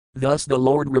activities. Thus the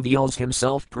Lord reveals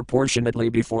himself proportionately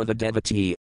before the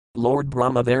devotee. Lord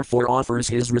Brahma therefore offers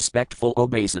his respectful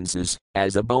obeisances,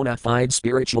 as a bona fide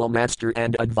spiritual master,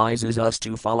 and advises us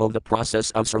to follow the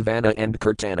process of Sarvana and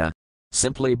Kirtana.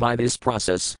 Simply by this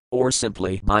process, or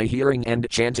simply by hearing and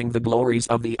chanting the glories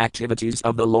of the activities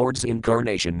of the Lord's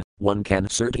incarnation, one can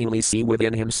certainly see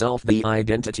within himself the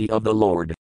identity of the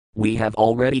Lord. We have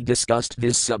already discussed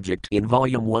this subject in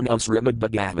Volume 1 of Srimad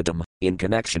Bhagavatam, in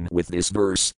connection with this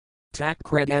verse.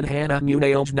 Takradhanhana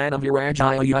munayojnana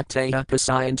virajaya yukteya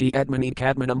pasayanti edmani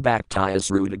kadmanam bhaktayas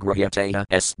rudagrahyataya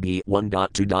SB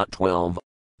 1.2.12.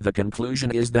 The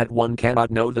conclusion is that one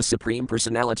cannot know the Supreme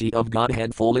Personality of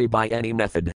Godhead fully by any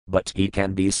method, but he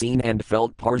can be seen and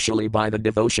felt partially by the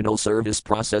devotional service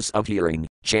process of hearing,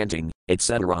 chanting,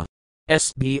 etc.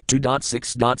 SB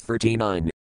 2.6.39.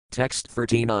 Text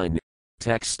 39.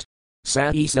 Text.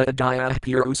 Sahisa adaya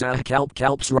purusah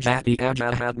kalpsrajati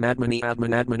ajahat madmani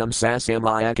admanadmanam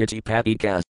sasamayakati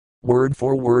patikas. Word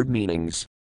for word meanings.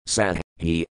 Sah,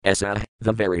 he, Esa,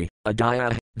 the very,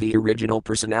 Adaya, the original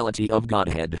personality of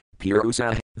Godhead,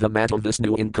 Purusa, the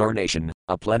Matavishnu incarnation,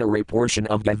 a plenary portion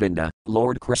of Govinda,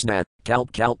 Lord Krishna,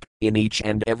 Kalp, in each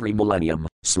and every millennium,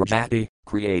 Srajati,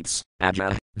 creates,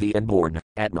 Aja, the unborn,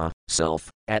 Atma,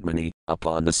 self, Atmani,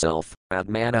 upon the self,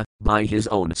 Atmana, by his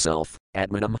own self,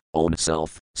 Atmanam, own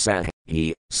self, Sah,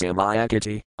 he,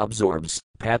 Samayakati, absorbs,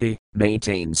 Pati,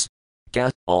 maintains.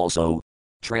 Ka, also.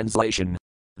 Translation.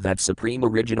 That Supreme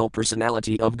Original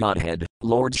Personality of Godhead,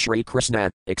 Lord Sri Krishna,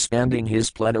 expanding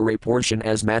his plenary portion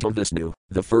as Matavishnu,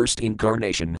 the first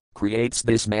incarnation, creates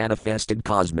this manifested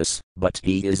cosmos, but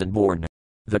he is unborn.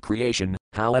 The creation,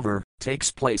 however, takes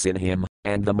place in him,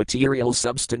 and the material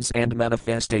substance and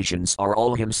manifestations are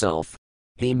all himself.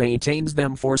 He maintains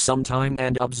them for some time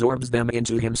and absorbs them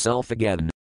into himself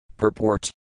again. Purport.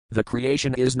 The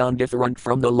creation is non-different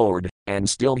from the Lord, and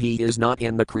still he is not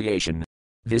in the creation.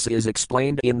 This is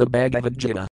explained in the Bhagavad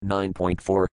Gita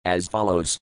 9.4 as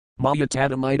follows.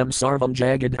 Mayatadamidam sarvam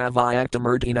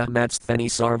jagadhavayaktamurtina matsthani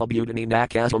sarvabhutani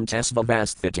nakatam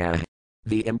tesvavasthita.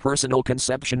 The impersonal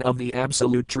conception of the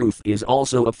Absolute Truth is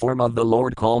also a form of the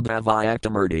Lord called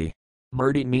Avayaktamurti.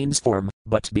 Murti means form,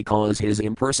 but because his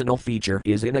impersonal feature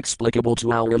is inexplicable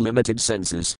to our limited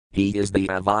senses, he is the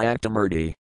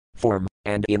Avayaktamurti. Form,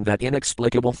 and in that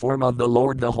inexplicable form of the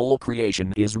Lord the whole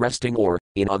creation is resting, or,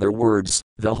 in other words,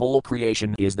 the whole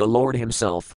creation is the Lord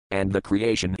himself, and the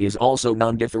creation is also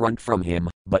non-different from him,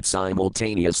 but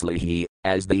simultaneously he,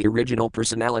 as the original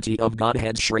personality of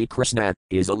Godhead Sri Krishna,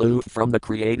 is aloof from the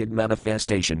created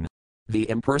manifestation. The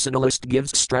impersonalist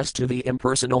gives stress to the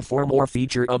impersonal form or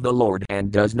feature of the Lord and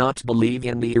does not believe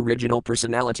in the original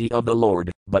personality of the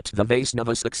Lord, but the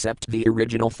Vaisnavas accept the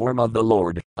original form of the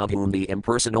Lord, of whom the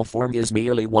impersonal form is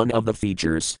merely one of the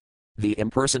features. The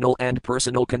impersonal and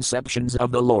personal conceptions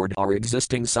of the Lord are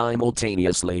existing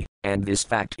simultaneously, and this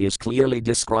fact is clearly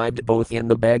described both in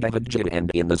the Bhagavad Gita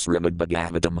and in the Srimad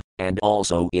Bhagavatam, and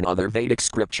also in other Vedic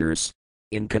scriptures.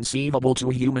 Inconceivable to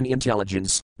human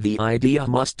intelligence, the idea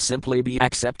must simply be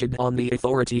accepted on the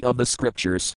authority of the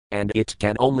scriptures, and it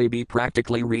can only be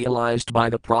practically realized by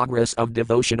the progress of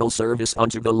devotional service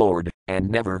unto the Lord, and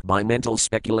never by mental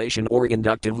speculation or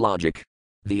inductive logic.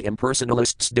 The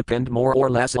impersonalists depend more or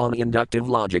less on inductive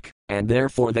logic, and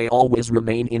therefore they always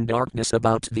remain in darkness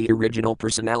about the original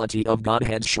personality of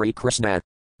Godhead Sri Krishna.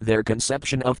 Their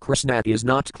conception of Krishna is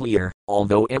not clear,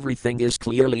 although everything is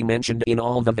clearly mentioned in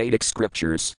all the Vedic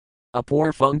scriptures. A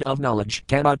poor fund of knowledge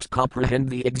cannot comprehend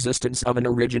the existence of an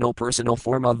original personal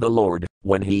form of the Lord,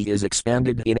 when he is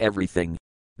expanded in everything.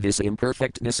 This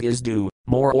imperfectness is due,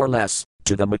 more or less,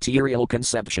 to the material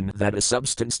conception that a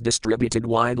substance distributed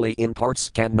widely in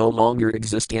parts can no longer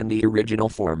exist in the original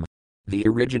form. The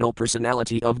original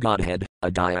personality of Godhead,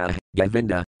 Adaya,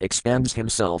 Govinda, expands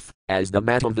himself, as the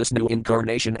Matavishnu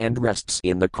incarnation and rests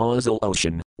in the causal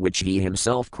ocean, which he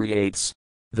himself creates.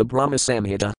 The Brahma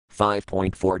Samhita,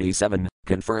 5.47,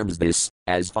 confirms this,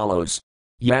 as follows.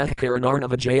 Yah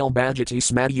karanarnava jail bhajati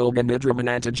smadyoga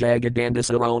nidramananta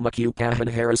jagadandasaroma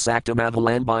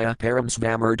harasaktamavalanbaya param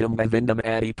svamurtam Govindam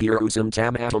adi purusam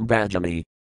tamatam bhajami.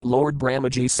 Lord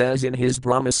Brahmaji says in his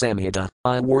Brahma Samhita,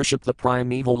 I worship the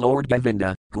primeval Lord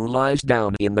Govinda, who lies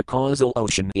down in the causal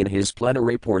ocean in his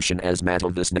plenary portion as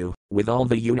Matavishnu, with all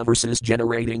the universes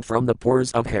generating from the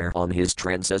pores of hair on his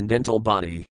transcendental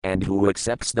body, and who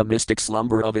accepts the mystic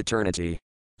slumber of eternity.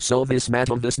 So this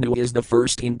Matavishnu is the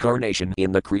first incarnation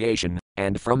in the creation,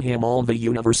 and from him all the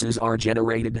universes are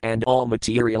generated and all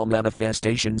material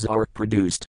manifestations are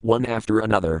produced, one after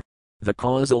another. The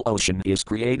causal ocean is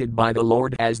created by the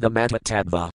Lord as the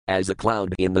Matatattva, as a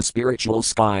cloud in the spiritual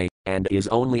sky, and is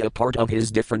only a part of his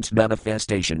different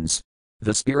manifestations.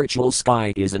 The spiritual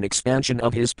sky is an expansion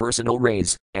of his personal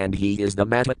rays, and he is the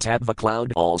Mahatattva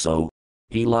cloud also.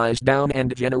 He lies down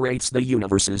and generates the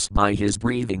universes by his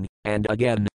breathing, and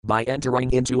again, by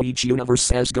entering into each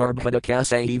universe as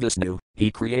Garbhodakasai Vishnu, he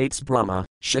creates Brahma,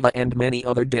 Shiva and many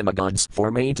other demigods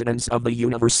for maintenance of the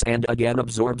universe and again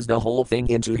absorbs the whole thing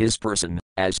into his person,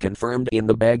 as confirmed in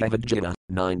the Bhagavad Gita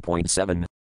 9.7.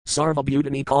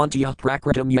 Sarvabhutani Kantya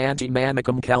Prakritam Yanti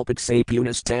Mamikam Kalpak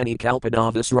Sapunastani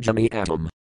Kalpadavas Rajami Atom.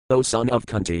 O son of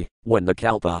Kunti, when the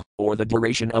kalpa, or the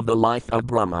duration of the life of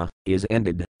Brahma, is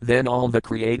ended, then all the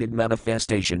created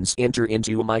manifestations enter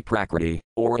into my prakriti,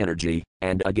 or energy,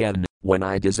 and again, when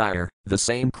I desire, the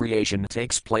same creation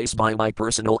takes place by my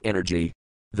personal energy.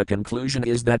 The conclusion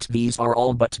is that these are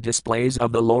all but displays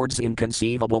of the Lord's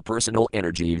inconceivable personal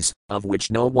energies, of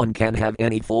which no one can have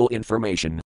any full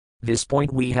information. This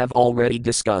point we have already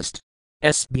discussed.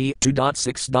 SB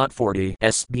 2.6.40,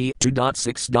 SB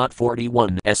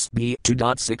 2.6.41, SB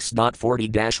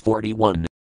 2.6.40-41.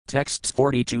 Texts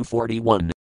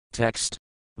 40-41. Text.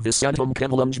 Visyadham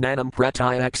Kevalam Jnanam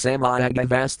Pratyak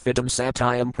Samayagavasthitam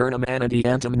Satyam Purnam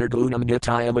Anadiantam Nirgunam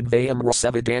Nitayam Advayam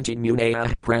Rasavidanti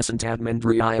Munaya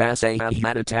Prasantadmandriyasaya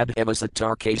Hadatad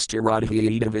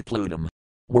Evasatarkastirad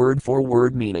Word for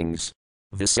word meanings.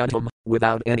 Visyadham,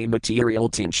 without any material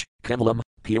tinge, Kevalam,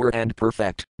 pure and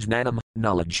perfect, Jnanam,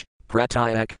 knowledge,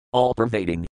 Pratyak,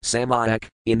 all-pervading, Samayak,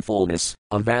 in fullness,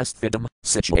 Avasthitam,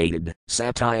 situated,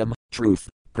 Satyam, truth,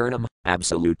 Purnam,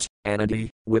 absolute, Anadi,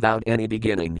 without any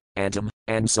beginning, Antam,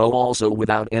 and so also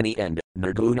without any end,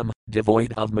 Nirgunam,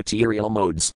 devoid of material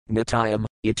modes, Nitayam,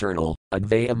 eternal,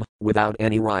 Advayam, without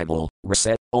any rival,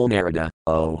 Raset, O Narada,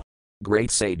 O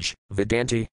great sage,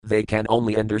 Vedanti, they can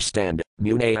only understand,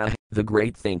 Munaya, the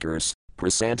great thinkers,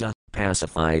 Prasanta,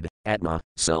 pacified, Atma,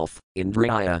 self,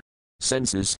 Indriya,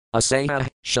 senses, Asaya,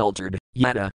 sheltered,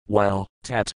 Yada, while,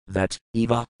 Tat, that,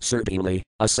 Eva, certainly,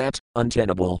 Asat,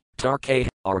 untenable, Tarke,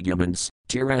 arguments,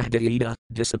 Tirahdayita,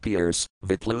 disappears,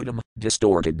 Vitludam,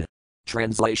 distorted.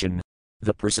 Translation.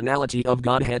 The personality of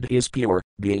Godhead is pure,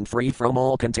 being free from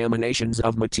all contaminations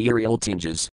of material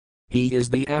tinges. He is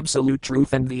the absolute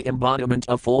truth and the embodiment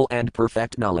of full and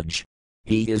perfect knowledge.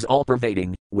 He is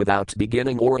all-pervading, without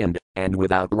beginning or end, and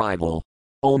without rival.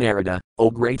 O Narada, O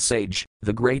great sage,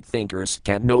 the great thinkers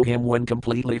can know him when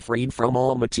completely freed from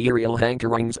all material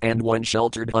hankerings and when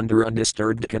sheltered under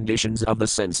undisturbed conditions of the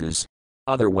senses.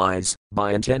 Otherwise,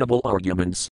 by untenable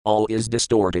arguments, all is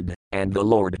distorted, and the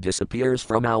Lord disappears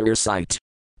from our sight.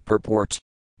 Purport.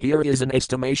 Here is an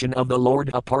estimation of the Lord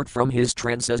apart from his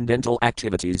transcendental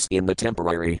activities in the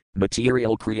temporary,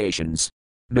 material creations.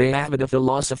 Mayavada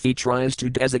philosophy tries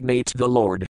to designate the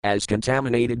Lord as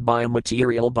contaminated by a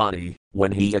material body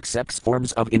when he accepts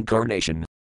forms of incarnation.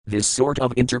 This sort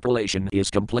of interpolation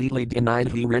is completely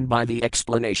denied herein by the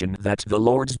explanation that the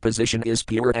Lord's position is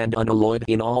pure and unalloyed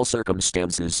in all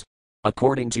circumstances.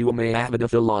 According to Mayavada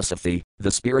philosophy,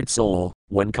 the spirit soul,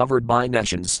 when covered by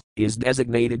nescience, is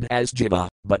designated as Jiva,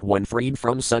 but when freed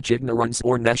from such ignorance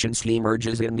or nescience he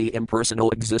merges in the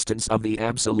impersonal existence of the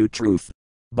absolute truth.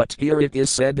 But here it is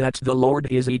said that the Lord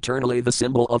is eternally the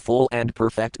symbol of full and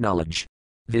perfect knowledge.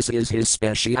 This is his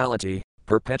speciality,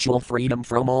 perpetual freedom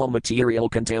from all material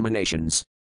contaminations.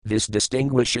 This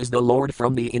distinguishes the Lord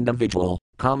from the individual,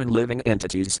 common living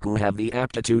entities who have the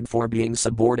aptitude for being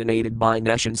subordinated by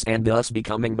nescience and thus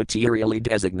becoming materially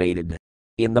designated.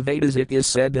 In the Vedas it is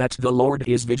said that the Lord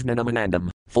is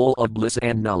Vijnanamanandam, full of bliss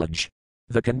and knowledge.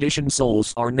 The conditioned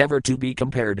souls are never to be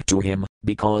compared to him,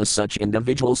 because such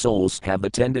individual souls have the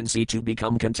tendency to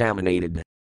become contaminated.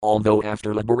 Although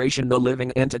after liberation the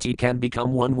living entity can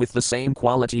become one with the same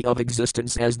quality of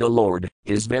existence as the Lord,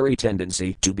 his very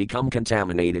tendency to become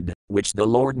contaminated, which the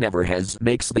Lord never has,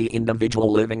 makes the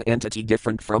individual living entity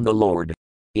different from the Lord.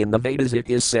 In the Vedas it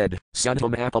is said,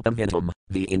 Sadham apapavintam,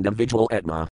 the individual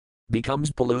Atma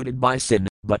becomes polluted by sin,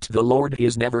 but the Lord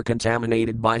is never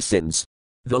contaminated by sins.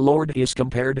 The Lord is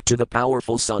compared to the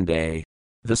powerful sunday.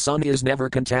 The sun is never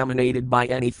contaminated by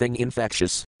anything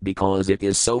infectious, because it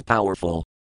is so powerful.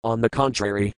 On the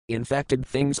contrary, infected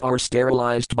things are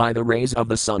sterilized by the rays of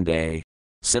the sunday.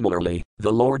 Similarly,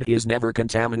 the Lord is never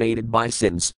contaminated by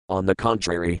sins. On the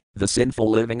contrary, the sinful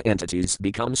living entities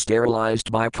become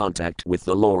sterilized by contact with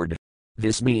the Lord.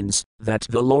 This means that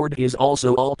the Lord is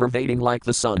also all-pervading like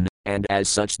the sun, and as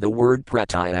such the word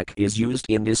pratyak is used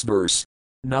in this verse.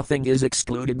 Nothing is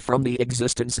excluded from the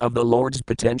existence of the Lord's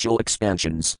potential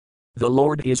expansions. The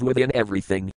Lord is within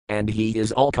everything, and he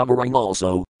is all-covering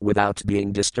also, without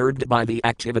being disturbed by the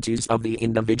activities of the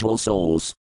individual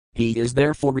souls. He is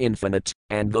therefore infinite,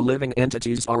 and the living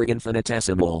entities are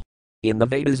infinitesimal. In the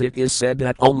Vedas it is said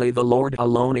that only the Lord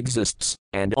alone exists,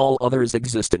 and all others'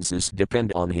 existences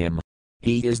depend on him.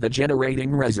 He is the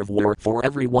generating reservoir for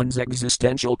everyone's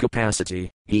existential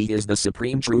capacity. He is the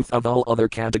supreme truth of all other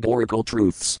categorical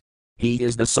truths. He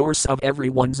is the source of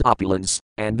everyone's opulence,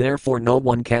 and therefore no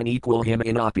one can equal him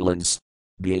in opulence.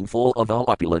 Being full of all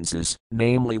opulences,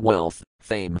 namely wealth,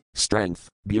 fame, strength,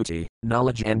 beauty,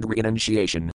 knowledge and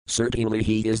renunciation, certainly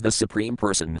he is the supreme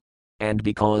person. And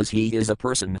because he is a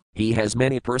person, he has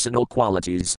many personal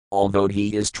qualities, although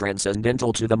he is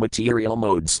transcendental to the material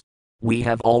modes. We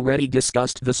have already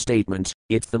discussed the statement,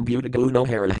 Itham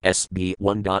Butagunohara SB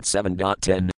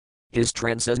 1.7.10. His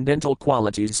transcendental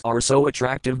qualities are so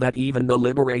attractive that even the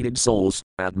liberated souls,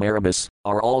 Atmaramas,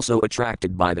 are also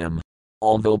attracted by them.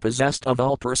 Although possessed of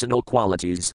all personal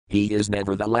qualities, he is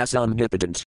nevertheless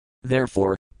omnipotent.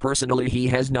 Therefore, personally he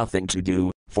has nothing to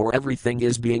do, for everything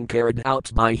is being carried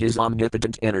out by his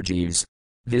omnipotent energies.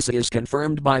 This is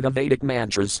confirmed by the Vedic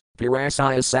mantras,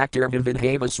 Pirasaya Saktir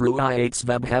Vividhavas Ruayates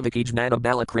Vabhavakijnana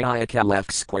Balakriya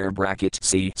Kalef square bracket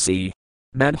CC.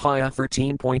 Madhya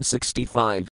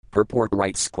 13.65, purport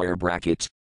right square bracket.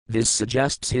 This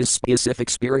suggests his specific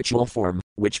spiritual form,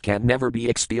 which can never be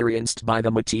experienced by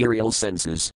the material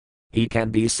senses. He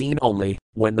can be seen only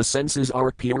when the senses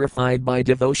are purified by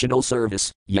devotional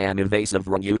service. Yanivasiv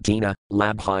Rayutina,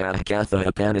 Labhya Katha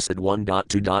Upanishad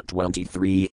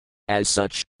 1.2.23. As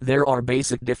such, there are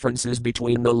basic differences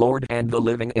between the Lord and the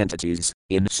living entities,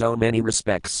 in so many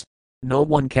respects. No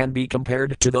one can be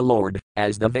compared to the Lord,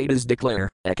 as the Vedas declare,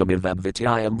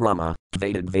 Ekamivabvityayam Brahma,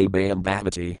 Vedadvabhayam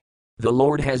Bhavati. The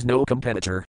Lord has no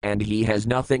competitor, and he has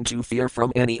nothing to fear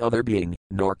from any other being,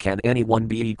 nor can anyone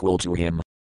be equal to him.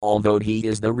 Although he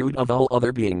is the root of all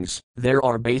other beings, there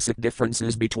are basic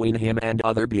differences between him and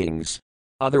other beings.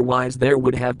 Otherwise there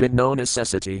would have been no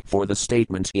necessity for the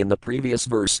statement in the previous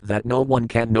verse that no one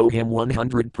can know him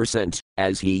 100%,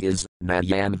 as he is,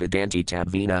 Nayam Vedanti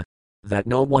Tadvina. That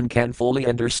no one can fully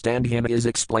understand him is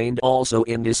explained also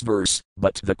in this verse,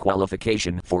 but the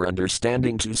qualification for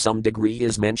understanding to some degree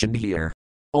is mentioned here.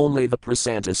 Only the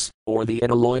prasantas, or the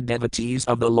unalloyed devotees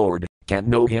of the Lord,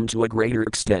 can know him to a greater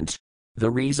extent. The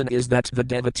reason is that the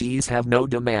devotees have no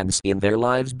demands in their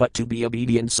lives but to be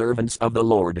obedient servants of the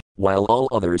Lord, while all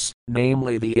others,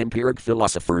 namely the empiric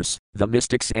philosophers, the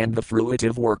mystics and the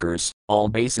fruitive workers, all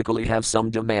basically have some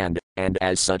demand, and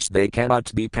as such they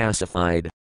cannot be pacified.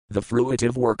 The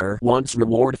fruitive worker wants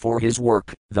reward for his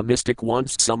work, the mystic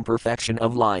wants some perfection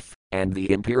of life, and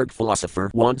the empiric philosopher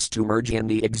wants to merge in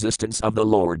the existence of the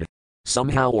Lord.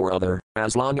 Somehow or other,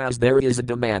 as long as there is a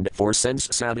demand for sense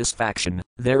satisfaction,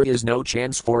 there is no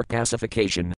chance for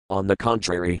pacification. On the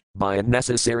contrary, by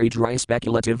unnecessary dry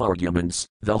speculative arguments,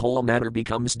 the whole matter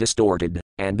becomes distorted,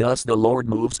 and thus the Lord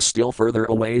moves still further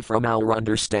away from our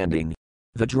understanding.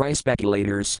 The dry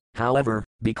speculators, however,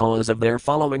 because of their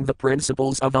following the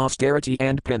principles of austerity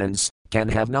and penance, can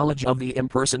have knowledge of the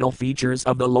impersonal features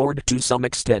of the Lord to some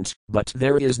extent, but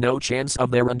there is no chance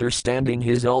of their understanding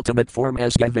his ultimate form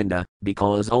as Govinda,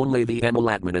 because only the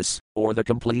Amalatmanas, or the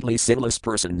completely sinless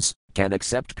persons, can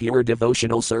accept pure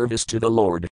devotional service to the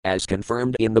Lord, as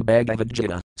confirmed in the Bhagavad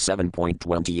Gita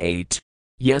 7.28.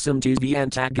 Yesam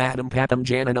tisvyantagadam patam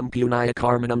jananam punaya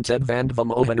karmanam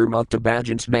tedvandvam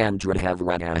ovanurmuktabhajant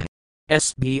mandradhavrana.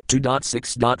 SB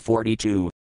 2.6.42.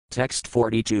 Text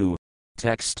 42.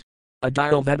 Text.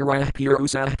 Adilvedarah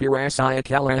purusah pirasaya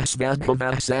kalah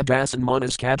svadbhavah sadasan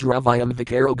manas kadravayam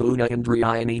vikaroguna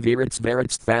indriyani virits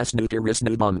verits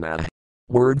thasnutirisnubamna.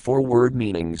 Word for word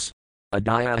meanings.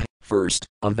 Adaya, first,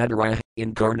 Avedara,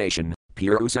 incarnation,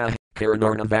 Purusa,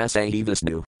 Karanarnavasai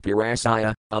Vishnu,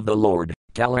 Pirasaya, of the Lord,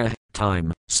 Kala,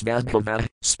 time, Svadbhava,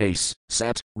 space,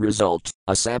 Sat, result,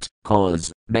 Asat,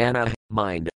 cause, Mana,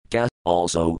 mind, Ka,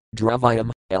 also,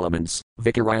 Dravayam, elements,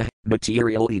 Vikara,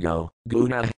 material ego,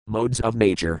 Guna, modes of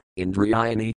nature,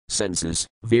 Indriyani, senses,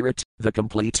 Virat, the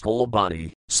complete whole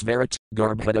body, Svarat,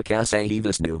 Garbhadakasai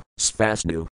Vishnu,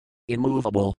 Svasnu.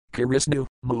 Immovable, Karisnu,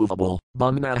 movable,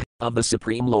 Bhamna, of the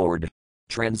Supreme Lord.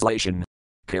 Translation.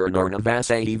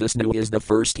 Karanarnavasai Vishnu is the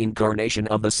first incarnation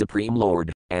of the Supreme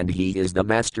Lord, and he is the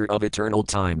master of eternal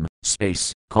time,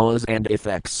 space, cause and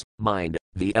effects, mind,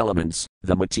 the elements,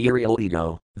 the material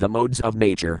ego, the modes of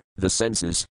nature, the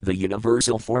senses, the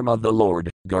universal form of the Lord,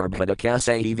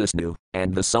 Garbhadakasai Vishnu,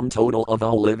 and the sum total of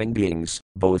all living beings,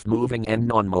 both moving and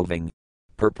non-moving.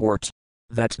 Purport.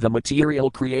 That the material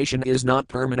creation is not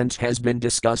permanent has been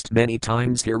discussed many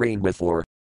times hereinbefore.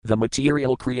 The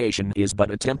material creation is but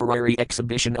a temporary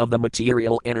exhibition of the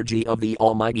material energy of the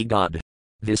Almighty God.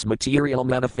 This material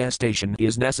manifestation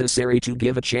is necessary to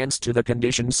give a chance to the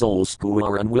conditioned souls who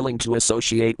are unwilling to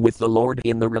associate with the Lord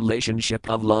in the relationship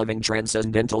of loving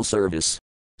transcendental service.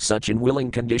 Such unwilling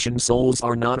conditioned souls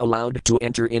are not allowed to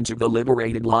enter into the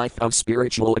liberated life of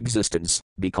spiritual existence,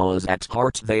 because at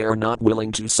heart they are not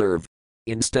willing to serve.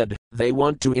 Instead, they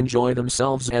want to enjoy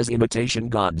themselves as imitation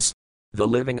gods. The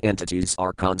living entities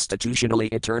are constitutionally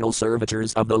eternal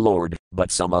servitors of the Lord, but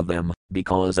some of them,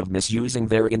 because of misusing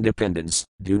their independence,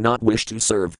 do not wish to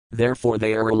serve, therefore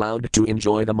they are allowed to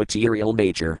enjoy the material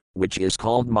nature, which is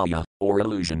called Maya, or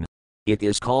illusion. It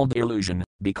is called illusion,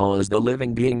 because the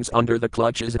living beings under the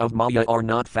clutches of Maya are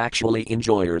not factually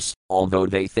enjoyers, although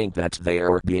they think that they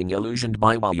are being illusioned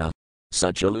by Maya.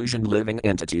 Such illusioned living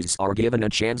entities are given a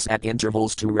chance at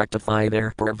intervals to rectify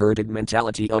their perverted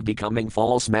mentality of becoming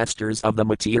false masters of the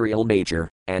material nature,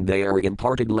 and they are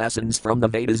imparted lessons from the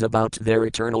Vedas about their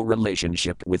eternal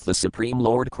relationship with the Supreme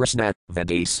Lord Krishna.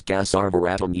 Vedaska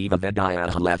Sarvaratam Eva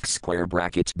Vedaya left square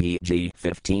bracket BG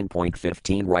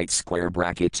 15.15 right square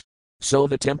bracket. So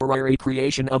the temporary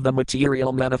creation of the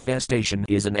material manifestation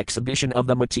is an exhibition of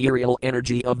the material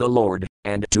energy of the Lord,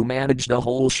 and to manage the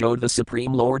whole show the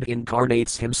Supreme Lord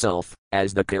incarnates himself,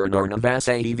 as the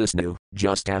Karanarnavasai Vishnu,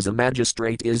 just as a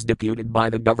magistrate is deputed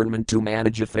by the government to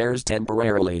manage affairs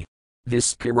temporarily.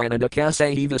 This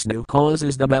Karanadakasai Vishnu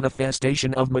causes the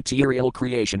manifestation of material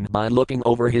creation by looking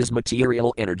over his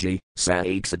material energy,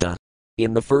 Saiksada.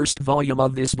 In the first volume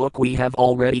of this book we have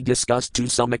already discussed to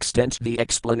some extent the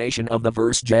explanation of the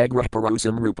verse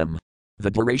Jagraparosam Rupam.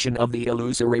 The duration of the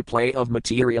illusory play of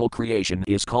material creation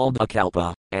is called a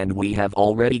kalpa, and we have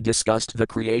already discussed the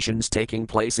creations taking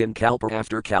place in kalpa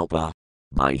after kalpa.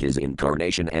 By his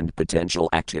incarnation and potential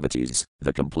activities,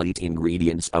 the complete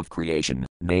ingredients of creation,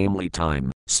 namely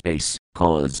time, space,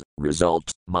 cause,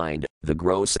 result, mind, the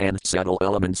gross and subtle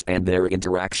elements and their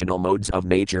interactional modes of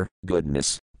nature,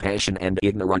 goodness, passion and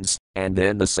ignorance, and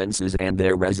then the senses and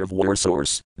their reservoir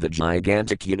source, the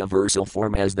gigantic universal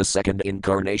form as the second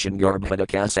incarnation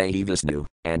Garbhodakasai Vishnu,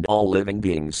 and all living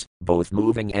beings, both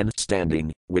moving and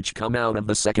standing, which come out of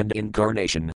the second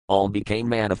incarnation, all became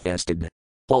manifested.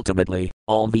 Ultimately,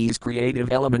 all these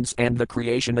creative elements and the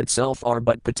creation itself are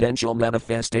but potential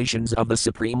manifestations of the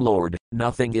Supreme Lord,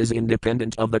 nothing is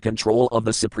independent of the control of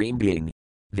the Supreme Being.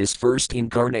 This first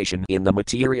incarnation in the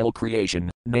material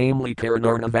creation, namely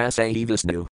Karanarnavasai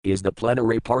Vishnu, is the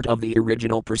plenary part of the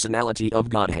original personality of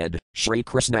Godhead, Sri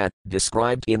Krishna,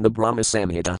 described in the Brahma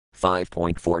Samhita,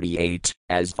 5.48,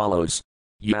 as follows.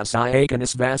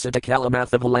 Yasayakanis Vasita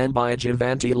Kalamathavalambaya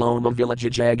Jivanti Loma Village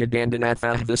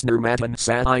Jagadandanathah Visnurmatan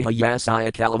Sahaya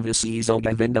Yasaya Kalavisizo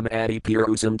Govindam Adi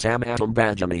Purusam Tamatam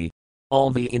Bhajami. All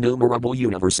the innumerable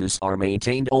universes are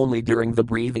maintained only during the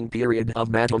breathing period of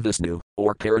Matavishnu,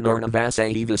 or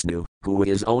Karanarnavasai Vishnu, who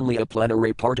is only a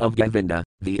plenary part of Govinda,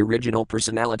 the original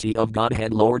personality of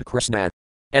Godhead Lord Krishna.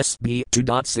 SB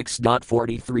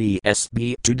 2.6.43,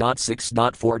 SB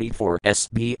 2.6.44,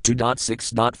 SB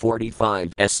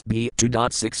 2.6.45, SB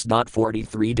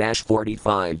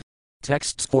 2.6.43-45.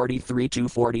 Texts 43 to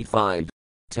 45.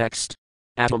 Text.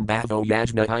 Atom bhavo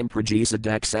yajna im prajisa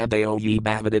daksabeo ye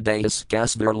bhavadadeas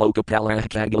kasver lokapalah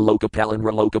kaga lokapalan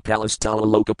relokapalas tala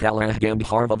lokapalah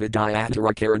gambharva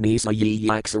vidyatara karanisa ye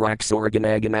yaksarak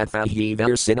sorganaganatha ye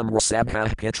versinam rasabha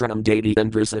petranam dati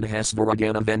indrasid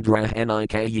hasvaragana vendra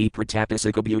nik ye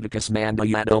pratapisikabudikas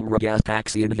mandayadom ragas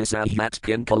paxian hisahyat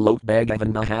pinkalok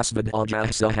bhagavan mahasvad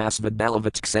ajahsa hasvad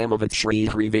balavat ksamavad shri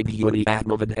hrividyuni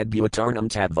atmavad edbuatarnam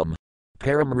tadvam.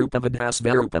 Param rupavad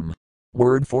hasvarupam.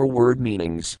 Word for word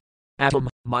meanings. Atom,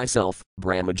 myself,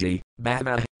 Brahmaji,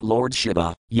 Bhava, Lord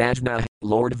Shiva, Yajna,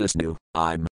 Lord Vishnu,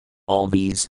 I'm. All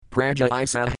these, Praja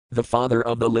Isa, the father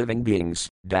of the living beings,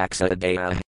 Daksa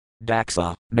Adaya,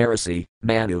 Daksa, Marasi,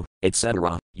 Manu,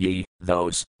 etc., ye,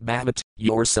 those, Bhavat,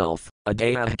 yourself,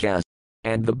 Adaya,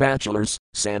 and the bachelors,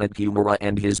 Sanatkumara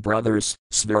and his brothers,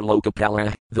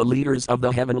 Svirlokapala, the leaders of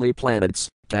the heavenly planets,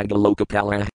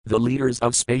 Tagalokapala, the leaders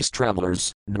of space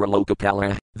travelers,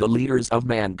 Nralokapala, the leaders of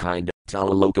mankind,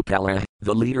 Talalokapala,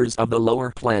 the leaders of the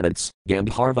lower planets,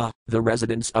 Gandharva, the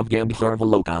residents of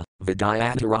Gandharvaloka,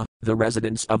 Vidyatara, the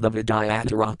residents of the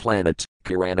Vidyatara planet,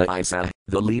 Karana Isa,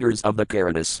 the leaders of the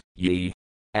Karanas, ye.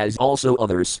 As also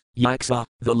others, Yaksa,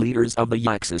 the leaders of the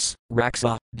Yaksas,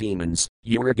 Raksa, demons,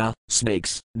 Uriga,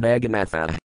 snakes,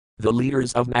 Naganatha, the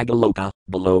leaders of Nagaloka,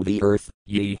 below the earth,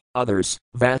 ye, others,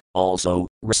 Vat, also,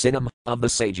 Rasinam, of the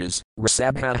sages,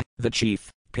 Rasabha, the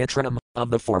chief, Petranam, of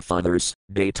the forefathers,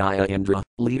 Dataya Indra,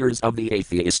 leaders of the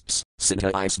atheists,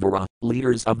 Siddha Isvara,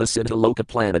 leaders of the Siddhaloka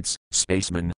planets,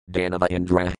 spacemen, Danava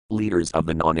Indra, leaders of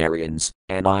the non-Aryans,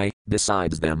 and I,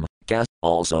 besides them, Kas,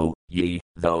 also, ye,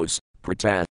 those,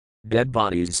 Prata. Dead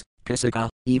bodies. Pisaka,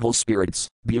 evil spirits.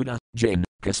 Buddha, jinn.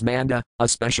 Kasmanda, a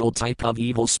special type of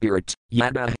evil spirit.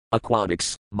 Yada,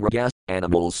 aquatics. Mriga,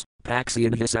 animals. Paxi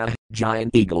and Hisa,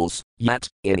 giant eagles. Yat,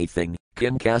 anything.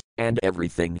 Kinka, and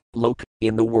everything. Lok,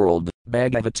 in the world.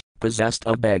 Bhagavat, possessed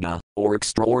of Bhaga, or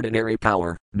extraordinary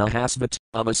power. Mahasvat,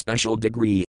 of a special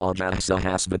degree.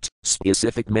 Ajahasahasvat,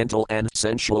 specific mental and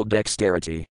sensual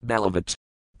dexterity. Balavat,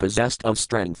 possessed of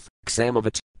strength.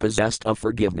 Xamavat, possessed of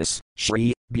forgiveness.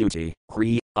 Shri, beauty.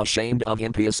 Hri, ashamed of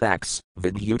impious acts.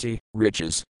 Vidhuti,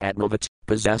 riches. Atmavat,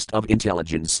 possessed of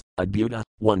intelligence. Adbhuta,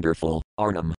 wonderful.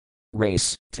 Arnam,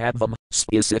 race. Tadvam,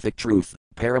 specific truth.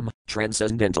 Param,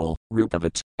 transcendental.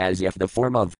 Rupavat, as if the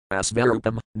form of.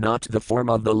 Asvarupam, not the form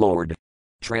of the Lord.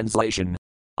 Translation.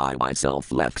 I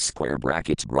myself left square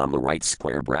bracket Brahma right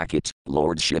square bracket,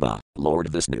 Lord Shiva, Lord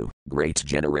Vishnu, great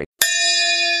generator.